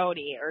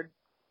Giambroni, or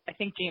I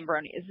think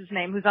Giambroni is his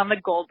name, who's on the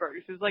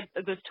Goldbergs, who's like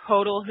this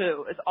total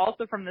who, is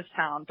also from this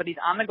town, but he's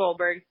on the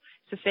Goldbergs.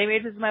 He's the same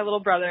age as my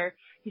little brother.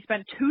 He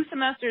spent 2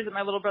 semesters at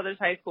my little brother's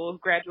high school, who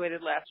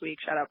graduated last week.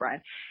 Shout out,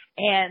 Brian.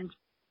 And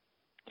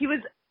he was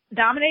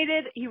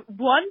nominated, he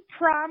won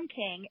Prom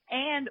King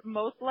and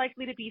Most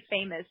Likely to Be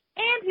Famous,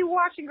 and he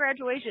watched in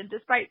graduation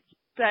despite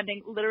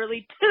spending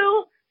literally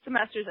 2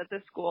 semesters at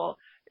this school.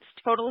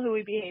 It's total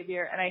hooey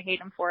behavior, and I hate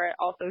him for it.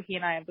 Also, he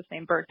and I have the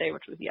same birthday,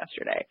 which was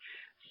yesterday.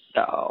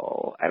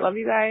 So, I love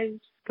you guys.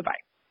 Goodbye.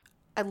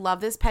 I love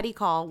this petty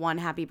call. 1,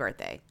 happy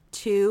birthday.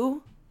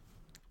 2,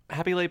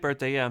 happy late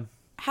birthday, yeah.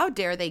 How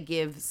dare they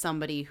give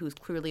somebody who's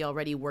clearly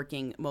already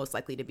working Most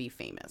Likely to Be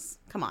Famous?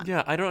 Come on.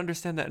 Yeah, I don't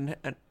understand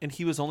that. And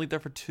he was only there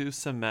for 2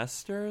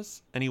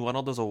 semesters, and he won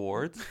all those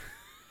awards?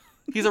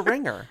 He's a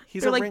ringer.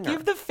 He's a ringer.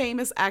 Give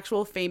the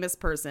actual famous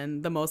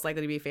person the Most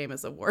Likely to Be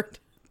Famous award.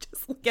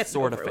 Just get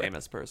sort of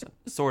famous person.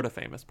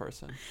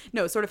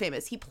 No, sort of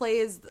famous. He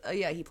plays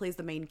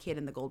the main kid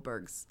in the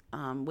Goldbergs,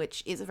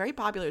 which is a very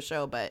popular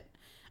show,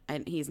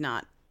 and he's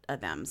not a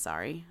them.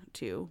 Sorry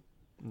to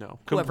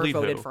whoever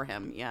voted for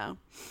him. Yeah.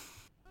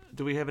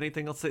 Do we have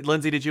anything else?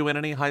 Lindsay, did you win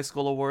any high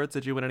school awards?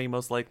 Did you win any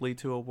Most Likely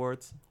to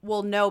awards?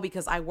 Well, no,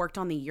 because I worked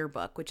on the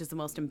yearbook, which is the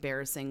most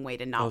embarrassing way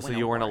to not win. So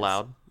you weren't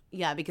allowed?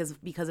 Yeah,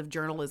 because of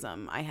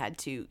journalism, I had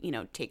to,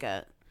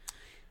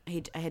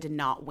 I had to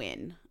not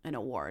win an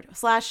award.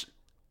 /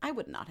 I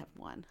would not have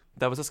won.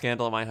 That was a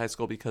scandal in my high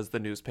school because the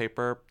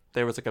newspaper,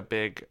 there was like a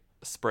big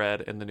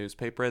spread in the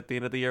newspaper at the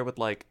end of the year with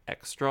like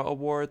extra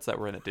awards that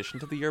were in addition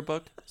to the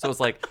yearbook. So it was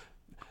like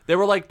They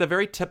were like the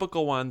very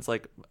typical ones,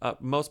 like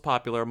most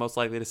popular, most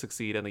likely to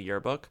succeed in the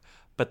yearbook.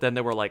 But then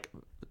there were like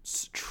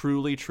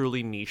truly,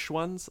 truly niche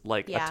ones,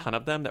 like Yeah. a ton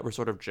of them that were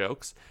sort of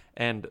jokes.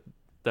 And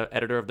the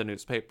editor of the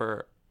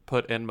newspaper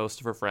put in most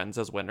of her friends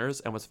as winners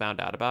and was found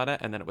out about it.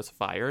 And then it was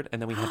fired.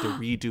 And then we had to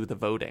redo the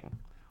voting.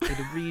 We had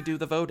to redo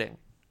the voting.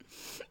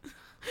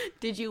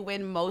 Did you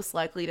win most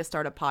likely to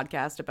start a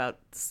podcast about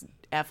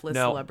F-list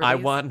No,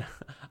 celebrities?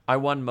 I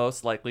won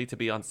most likely to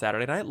be on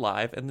Saturday Night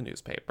Live in the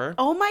newspaper.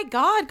 Oh my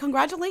God!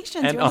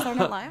 Congratulations! And, You're on Saturday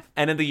Night Live.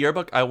 and in the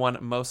yearbook, I won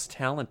most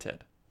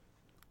talented.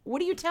 What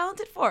are you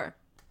talented for?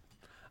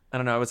 I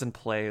don't know. I was in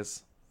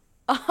plays.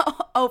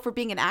 Oh, for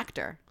being an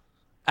actor.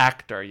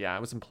 Actor, yeah. I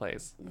was in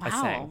plays. Wow, I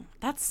sang.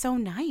 that's so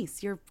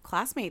nice. Your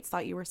classmates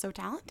thought you were so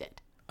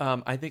talented.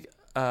 I think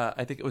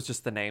it was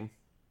just the name.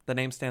 The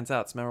name stands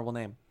out. It's a memorable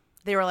name.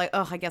 They were like,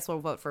 "Oh, I guess we'll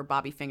vote for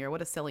Bobby Finger.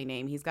 What a silly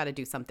name. He's got to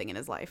do something in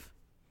his life."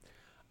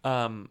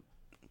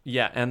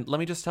 Yeah, and let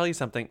me just tell you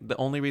something. The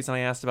only reason I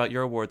asked about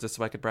your awards is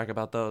so I could brag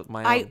about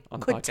my own on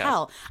the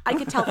podcast. I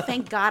could tell.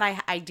 Thank God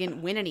I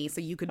didn't win any,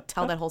 so you could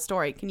tell that whole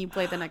story. Can you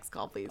play the next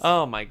call, please?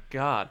 Oh my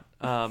God.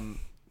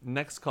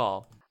 Next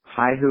call.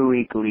 Hi, Who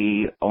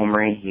Weekly.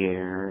 Omri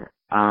here.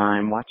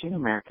 I'm watching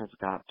America's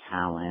Got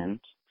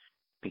Talent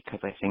because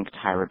I think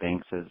Tyra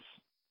Banks is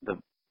the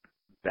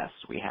best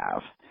we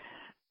have.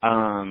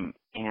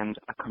 And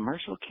a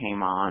commercial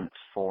came on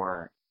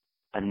for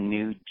a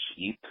new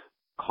Jeep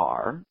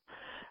car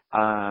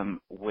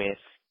with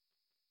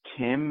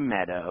Tim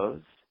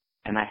Meadows,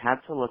 and I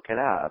had to look it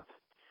up,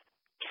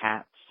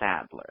 Kat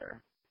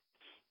Sadler.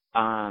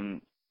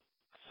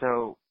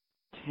 So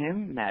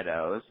Tim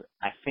Meadows,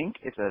 I think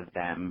it's a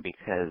them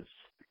because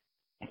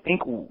I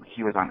think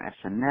he was on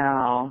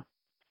SNL,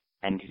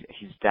 and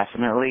he's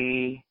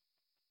definitely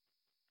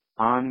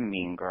on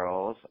Mean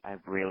Girls. I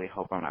really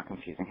hope I'm not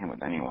confusing him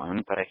with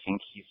anyone, but I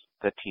think he's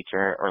the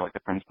teacher or like the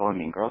principal in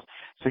Mean Girls.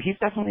 So he's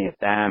definitely a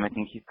them. I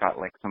think he's got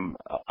like some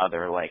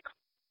other like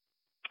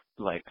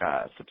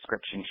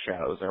subscription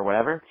shows or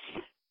whatever.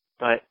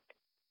 But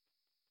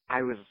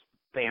I was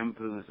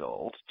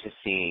bamboozled to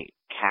see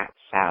Kat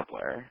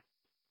Sadler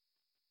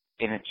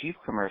in a Jeep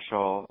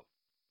commercial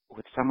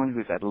with someone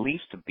who's at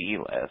least a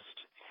B-list.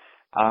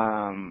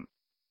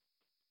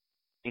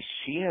 Is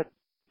she a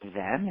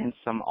them in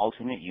some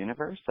alternate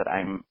universe that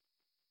I'm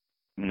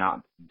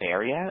not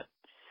there yet?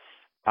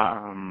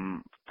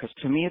 Because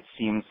to me it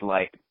seems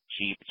like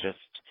Jeep just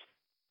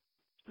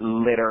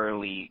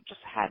literally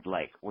just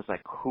was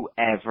like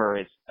whoever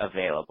is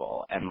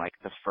available, and like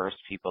the first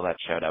people that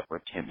showed up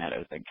were Tim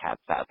Meadows and Kat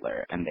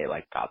Sadler, and they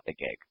like got the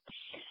gig.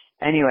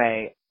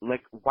 Anyway,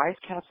 like, why is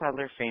Kat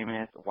Sadler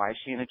famous? Why is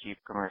she in a Jeep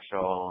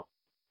commercial?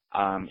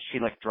 She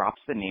like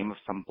drops the name of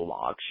some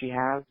blog she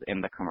has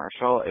in the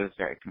commercial. It was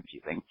very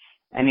confusing.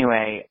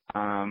 Anyway,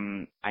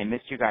 I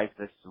missed you guys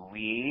this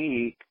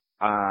week.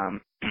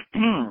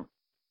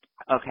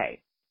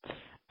 Okay.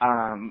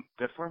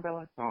 Good for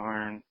Bella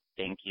Thorne.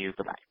 Thank you.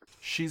 Goodbye.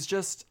 She's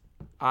just,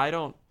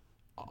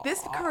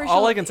 This commercial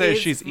all I can say is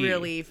she's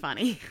really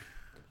funny.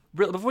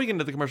 Before we get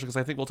into the commercial, because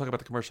I think we'll talk about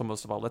the commercial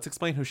most of all, let's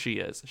explain who she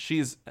is.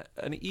 She's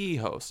an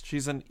E-host.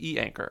 She's an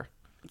E-anchor.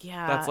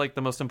 Yeah. That's like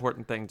the most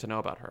important thing to know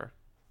about her.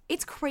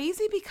 It's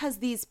crazy because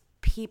these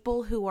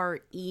people who are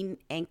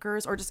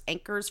anchors or just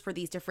anchors for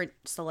these different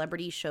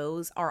celebrity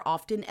shows are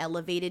often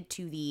elevated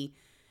to the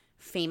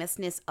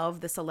famousness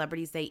of the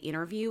celebrities they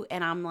interview.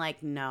 And I'm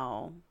like,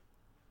 no,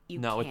 you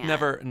can't. It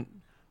never,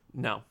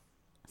 no.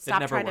 Stop it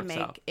never trying to works make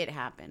out. it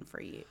happen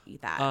for you,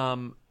 that.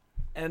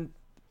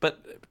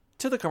 But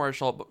to the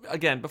commercial,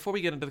 again, before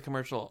we get into the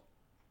commercial,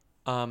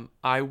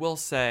 I will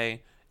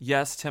say,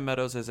 yes, Tim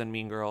Meadows is in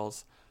Mean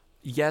Girls.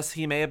 Yes,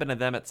 he may have been a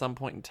them at some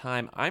point in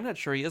time. I'm not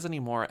sure he is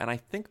anymore, and I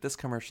think this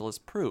commercial is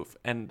proof.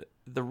 And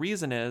the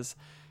reason is,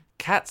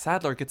 Kat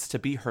Sadler gets to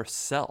be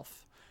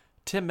herself.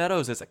 Tim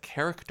Meadows is a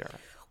character.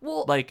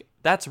 Well, like,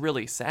 that's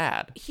really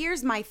sad.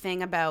 Here's my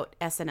thing about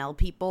SNL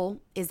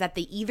people is that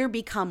they either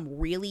become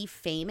really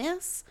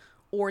famous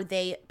or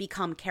they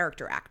become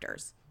character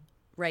actors,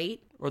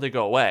 right? Or they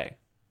go away,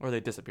 or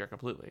they disappear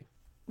completely.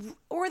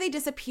 Or they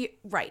disappear,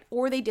 right?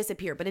 Or they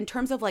disappear. But in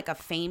terms of like a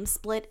fame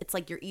split, it's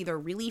like you're either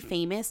really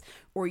famous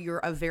or you're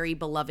a very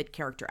beloved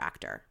character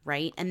actor,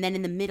 right? And then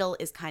in the middle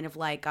is kind of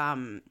like,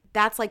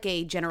 that's like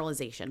a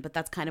generalization, but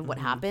that's kind of what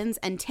happens.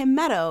 And Tim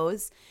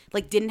Meadows,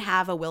 like, didn't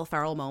have a Will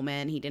Ferrell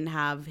moment. He didn't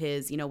have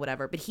his,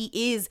 whatever. But he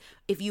is,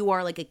 if you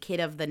are like a kid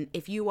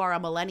if you are a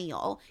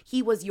millennial,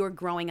 he was your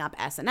growing up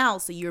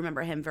SNL. So you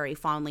remember him very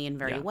fondly and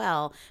very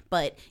well.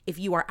 But if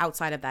you are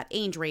outside of that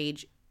age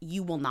range,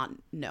 you will not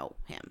know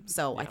him.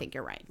 So I think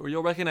you're right. Or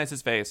you'll recognize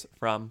his face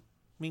from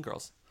Mean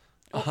Girls.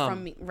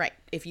 Right,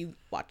 if you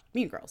watch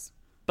Mean Girls.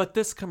 But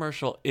this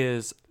commercial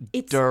is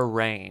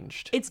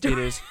deranged. It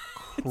is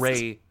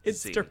crazy.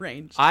 It's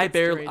deranged.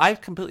 I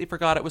completely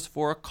forgot it was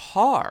for a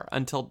car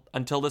until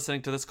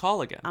listening to this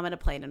call again. I'm going to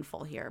play it in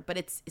full here. But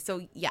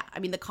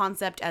the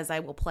concept as I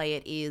will play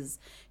it is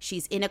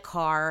she's in a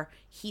car.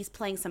 He's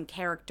playing some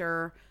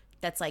character.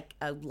 that's like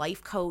a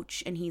life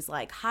coach, and he's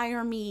like,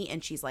 hire me,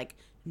 and she's like,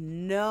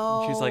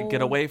 no. She's like,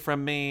 get away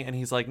from me. And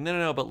he's like,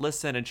 no, but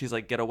listen. And she's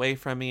like, get away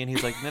from me. And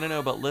he's like,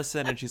 no, but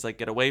listen. And she's like,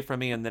 get away from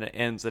me. And then it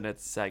ends and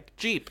it's like,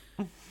 Jeep.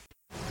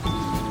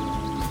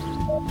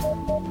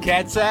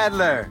 Kat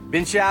Sadler,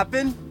 been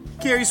shopping?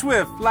 Carrie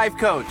Swift, life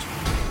coach.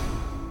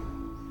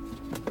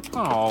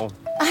 Oh.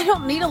 I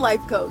don't need a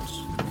life coach.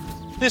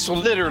 This will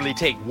literally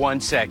take 1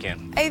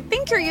 second. I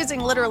think you're using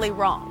literally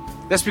wrong.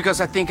 That's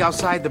because I think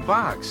outside the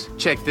box.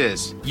 Check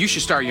this. You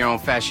should start your own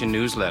fashion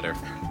newsletter.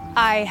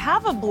 I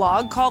have a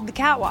blog called The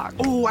Catwalk.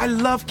 Oh, I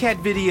love cat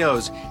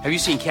videos. Have you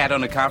seen Cat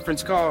on a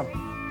conference call?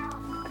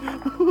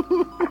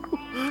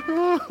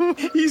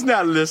 He's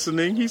not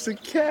listening. He's a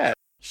cat.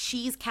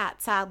 She's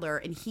Kat Sadler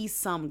and he's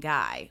some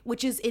guy,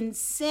 which is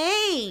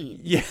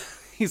insane. Yeah.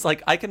 He's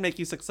like, I can make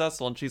you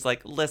successful. And she's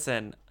like,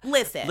 listen,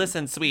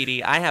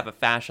 sweetie, I have a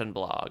fashion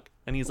blog.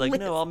 And he's like,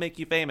 no, I'll make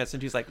you famous.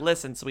 And she's like,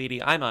 listen,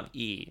 sweetie, I'm on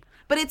E.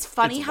 But it's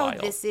funny how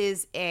wild.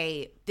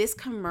 this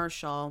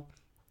commercial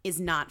is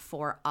not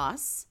for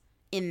us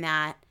in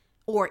that,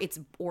 or it's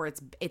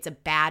a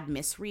bad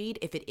misread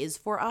if it is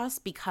for us,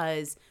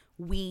 because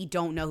we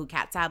don't know who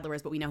Kat Sadler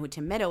is, but we know who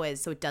Tim Meadow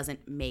is. So it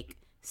doesn't make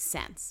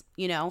sense,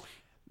 you know?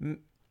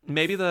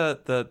 Maybe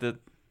the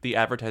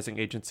advertising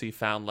agency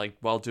found, like,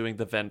 while doing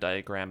the Venn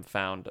diagram,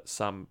 found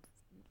some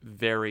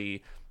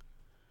very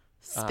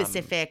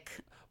specific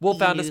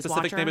found a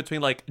specific watcher? thing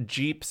between, like,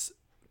 Jeep's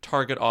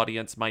target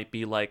audience might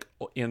be, like,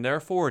 in their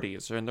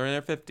 40s or in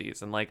their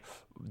 50s, and, like,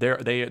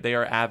 they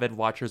are avid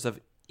watchers of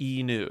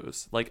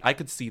E-News. Like, I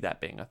could see that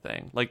being a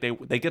thing. Like,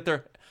 they get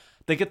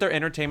their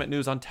entertainment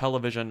news on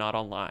television, not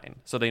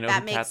online, so they know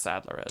who Kat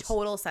Sadler is.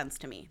 Total sense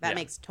to me. That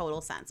makes total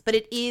sense. But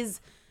it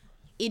is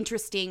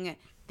interesting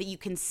that you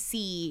can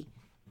see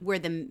where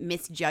the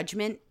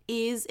misjudgment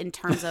is in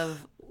terms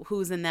of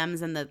who's and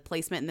them's and the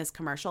placement in this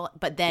commercial,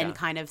 but then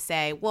kind of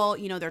say, well,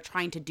 you know, they're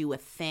trying to do a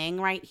thing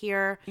right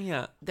here.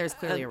 Yeah. There's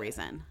clearly a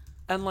reason.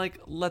 And, like,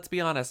 let's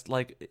be honest,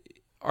 like,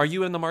 are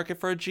you in the market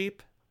for a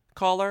Jeep,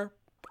 caller?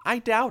 I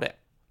doubt it.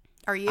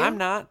 Are you? I'm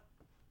not.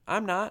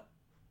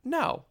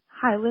 No.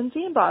 Hi,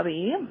 Lindsay and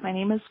Bobby. My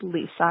name is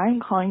Lisa.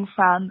 I'm calling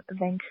from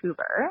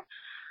Vancouver.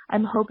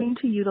 I'm hoping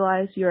to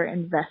utilize your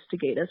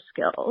investigative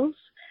skills.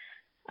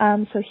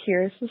 So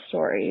here's the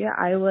story.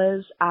 I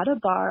was at a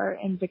bar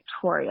in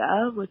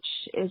Victoria, which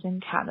is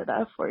in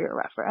Canada for your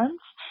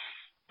reference.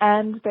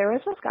 And there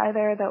was this guy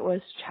there that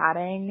was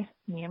chatting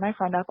me and my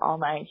friend up all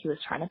night. He was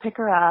trying to pick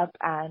her up,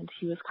 and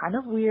he was kind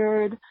of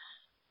weird,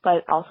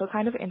 but also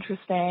kind of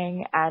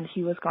interesting. And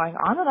he was going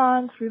on and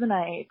on through the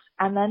night.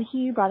 And then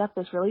he brought up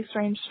this really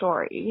strange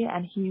story,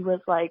 and he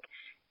was like,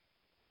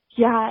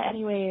 yeah,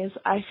 anyways,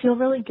 I feel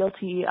really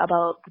guilty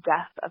about the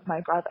death of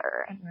my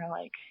brother. And we're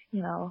like,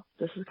 you know,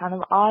 this is kind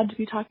of odd to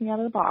be talking out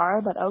of the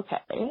bar, but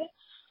okay.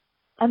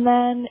 And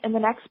then in the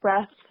next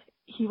breath,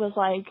 he was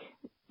like,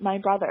 my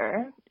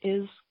brother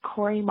is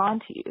Corey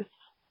Monteith.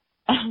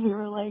 And we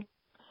were like,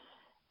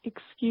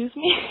 excuse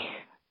me?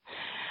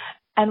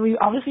 And we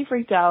obviously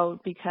freaked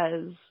out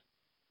because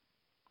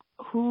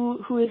who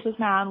is this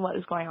man? What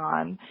is going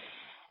on?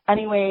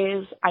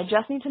 Anyways, I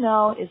just need to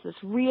know, is this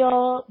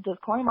real? Does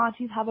Corey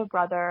Monteith have a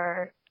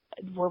brother?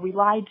 Were we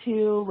lied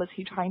to? Was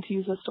he trying to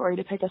use this story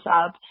to pick us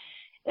up?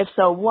 If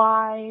so,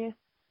 why?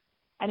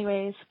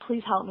 Anyways,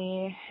 please help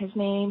me. His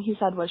name, he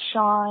said, was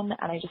Sean,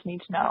 and I just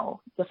need to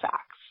know the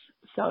facts.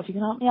 So if you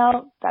can help me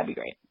out, that'd be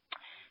great.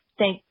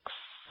 Thanks.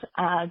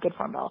 Good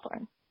form,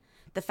 Bellathorn.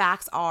 The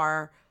facts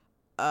are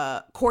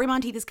Corey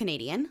Monteith is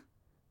Canadian.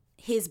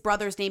 His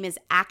brother's name is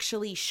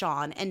actually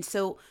Sean. And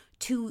so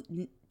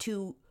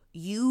to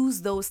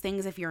use those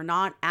things if you're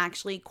not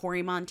actually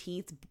Corey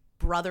Monteith's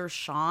brother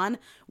Sean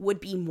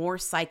would be more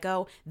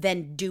psycho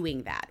than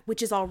doing that,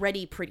 which is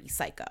already pretty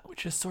psycho.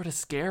 Which is sort of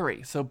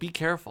scary. So be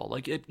careful.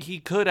 Like, he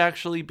could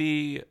actually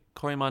be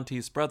Corey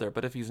Monteith's brother,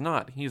 but if he's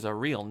not, he's a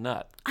real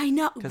nut. I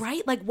know,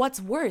 right? Like,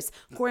 what's worse?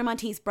 Corey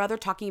Monteith's brother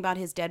talking about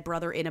his dead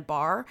brother in a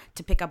bar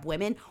to pick up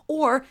women,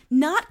 or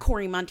not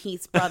Corey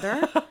Monteith's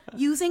brother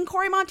using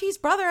Corey Monteith's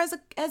brother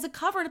as a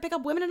cover to pick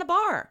up women in a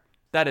bar.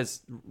 That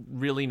is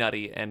really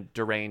nutty and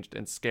deranged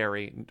and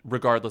scary,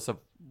 regardless of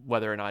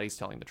whether or not he's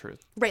telling the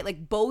truth. Right,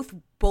 like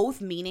both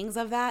meanings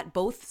of that,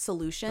 both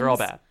solutions They're all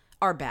bad.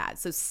 Are bad.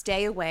 So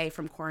stay away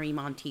from Corey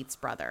Monteith's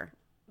brother.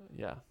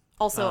 Yeah.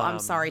 Also, I'm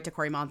sorry to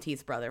Corey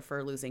Monteith's brother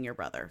for losing your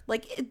brother.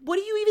 Like, what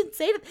do you even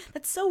say?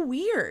 That's so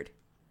weird.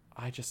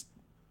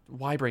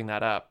 Why bring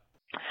that up?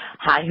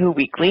 Hi, Who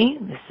Weekly.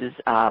 This is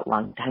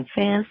longtime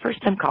fan,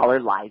 first-time caller,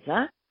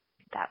 Liza.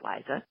 That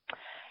Liza.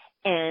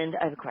 And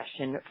I have a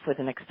question for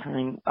the next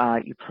time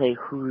you play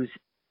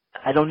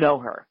I Don't Know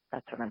Her.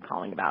 That's what I'm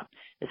calling about.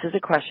 This is a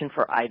question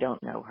for I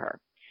Don't Know Her.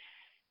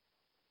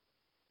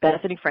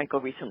 Bethany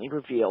Frankel recently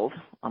revealed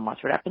on Watch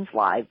What Happens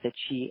Live that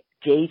she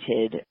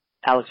dated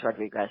Alex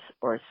Rodriguez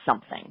or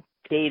something.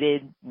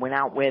 Dated, went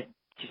out with,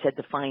 she said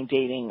define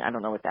dating. I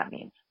don't know what that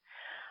means.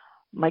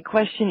 My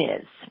question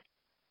is,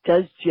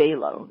 does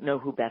J-Lo know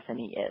who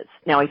Bethany is?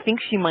 Now, I think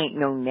she might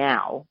know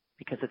now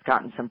because it's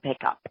gotten some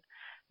pickup.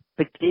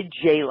 But did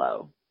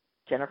J-Lo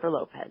Jennifer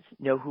Lopez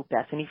know who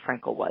Bethany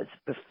Frankel was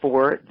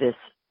before this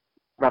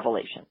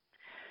revelation?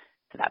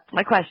 So that's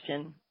my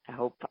question. I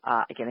hope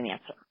I get an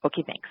answer.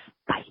 Okay, thanks.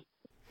 Bye.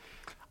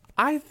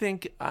 I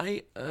think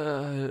I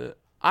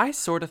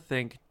sort of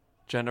think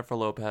Jennifer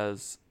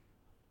Lopez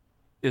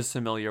is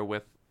familiar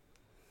with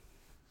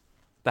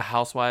the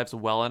Housewives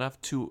well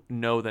enough to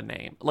know the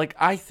name. Like,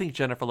 I think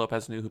Jennifer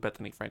Lopez knew who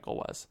Bethany Frankel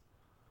was.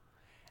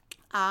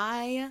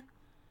 I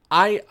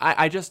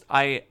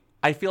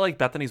feel like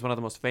Bethany's one of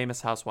the most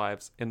famous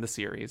housewives in the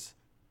series.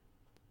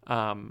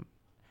 And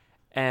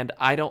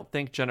I don't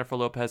think Jennifer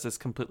Lopez is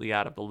completely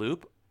out of the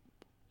loop,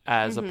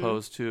 as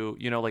opposed to,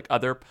 you know, like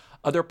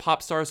other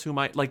pop stars who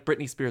might, like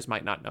Britney Spears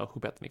might not know who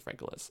Bethany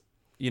Frankel is.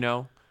 You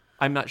know?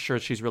 I'm not sure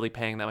she's really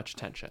paying that much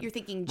attention. You're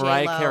thinking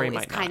Mariah J-Lo Carey is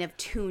might kind not. of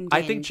tuned I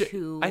in think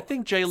to I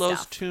think J-Lo's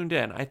stuff. tuned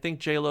in. I think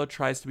J-Lo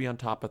tries to be on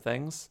top of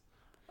things.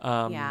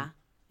 Yeah.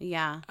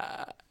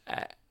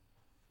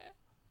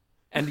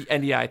 And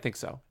yeah, I think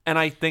so. And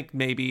I think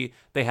maybe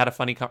they had a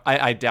funny...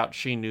 I doubt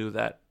she knew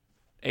that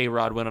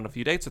A-Rod went on a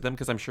few dates with them,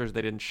 because I'm sure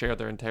they didn't share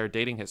their entire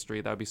dating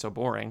history. That would be so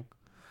boring.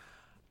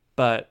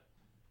 But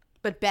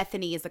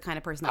Bethany is the kind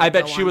of person that I would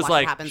bet go she on was Watch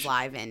like... What Happens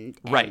Live and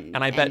right.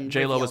 And I bet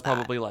J-Lo was reveal that.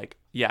 probably like...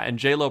 Yeah, and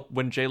J-Lo...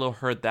 When J-Lo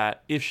heard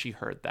that, if she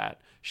heard that,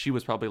 she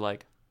was probably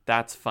like,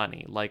 that's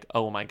funny. Like,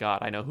 oh my God,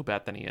 I know who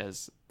Bethany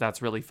is.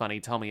 That's really funny.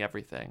 Tell me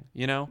everything.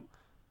 You know?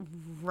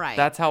 Right.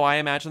 That's how I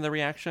imagine the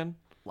reaction.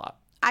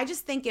 I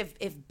just think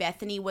if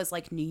Bethany was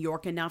like New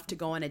York enough to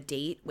go on a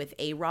date with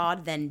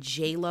A-Rod, then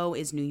J-Lo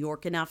is New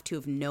York enough to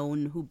have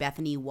known who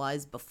Bethany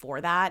was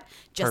before that,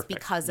 just Perfect.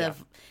 because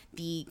of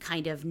the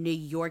kind of New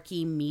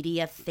Yorkie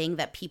media thing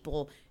that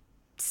people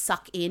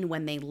suck in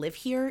when they live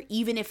here,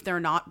 even if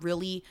they're not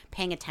really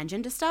paying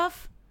attention to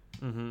stuff.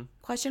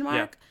 Question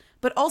mark. Yeah.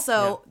 But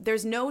also,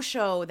 there's no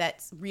show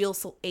that real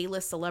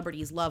A-list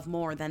celebrities love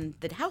more than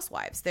The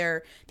Housewives.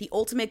 They're the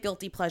ultimate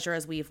guilty pleasure,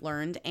 as we've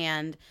learned,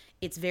 and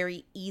it's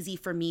very easy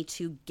for me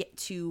to get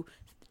to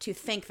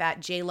think that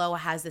J-Lo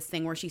has this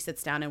thing where she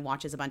sits down and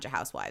watches a bunch of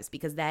Housewives,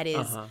 because that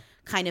is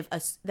kind of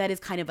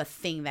a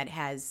thing that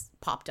has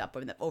popped up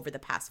over the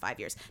past 5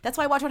 years. That's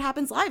why Watch What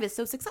Happens Live is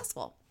so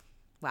successful.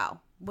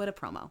 Wow, what a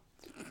promo!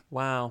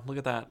 Wow, look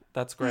at that.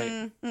 That's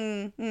great.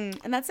 And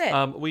that's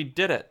it. We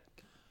did it.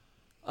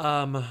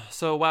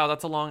 So wow,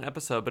 that's a long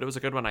episode, but it was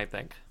a good one, I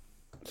think.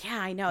 Yeah,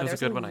 I know. It was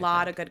There's a good one, I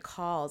lot think. of good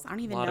calls. I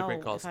don't even A lot know of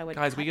great calls. if I would.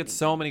 Guys, we cut get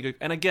so many good.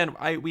 And again,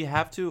 I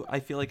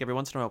feel like every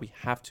once in a while we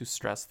have to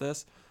stress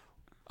this.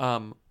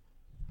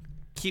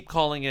 Keep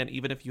calling in,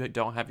 even if you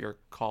don't have your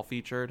call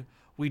featured.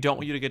 We don't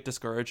want you to get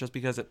discouraged, just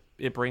because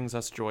it brings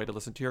us joy to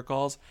listen to your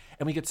calls.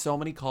 And we get so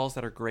many calls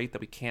that are great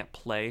that we can't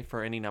play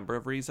for any number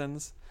of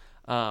reasons.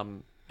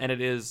 And it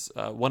is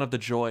one of the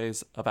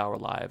joys of our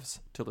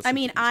lives to listen to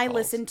these I calls.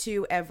 listen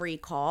to every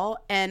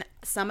call, and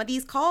some of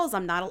these calls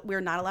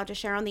we're not allowed to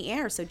share on the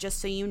air. So just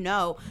so you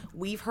know,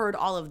 we've heard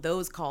all of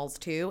those calls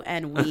too,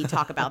 and we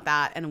talk about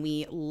that, and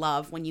we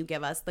love when you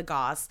give us the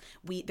goss.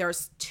 There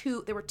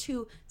were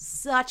two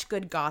such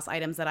good goss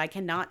items that I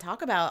cannot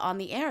talk about on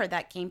the air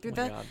that came through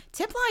the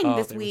tip line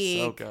this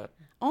week. Were so good.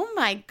 Oh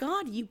my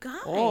God, you guys.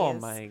 Oh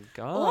my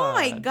God. Oh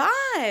my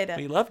God.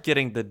 We love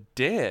getting the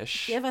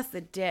dish. Give us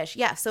the dish.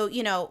 Yeah, so,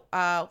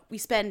 we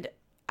spend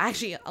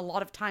actually a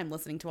lot of time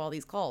listening to all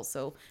these calls,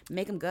 so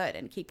make them good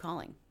and keep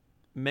calling.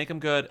 Make them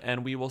good,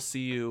 and we will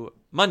see you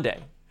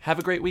Monday. Have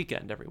a great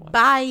weekend, everyone.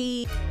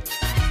 Bye.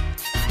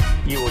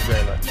 You will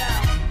dream it.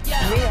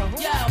 Yo,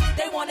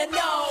 they wanna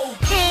know.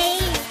 Hey.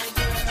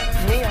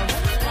 Hey.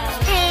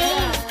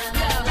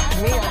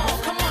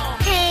 Come on.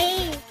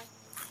 Hey.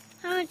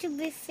 I want to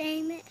be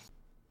famous.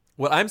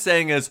 What I'm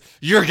saying is,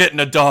 you're getting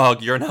a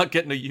dog. You're not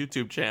getting a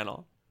YouTube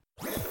channel.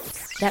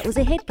 That was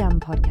a HeadGum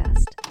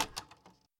podcast.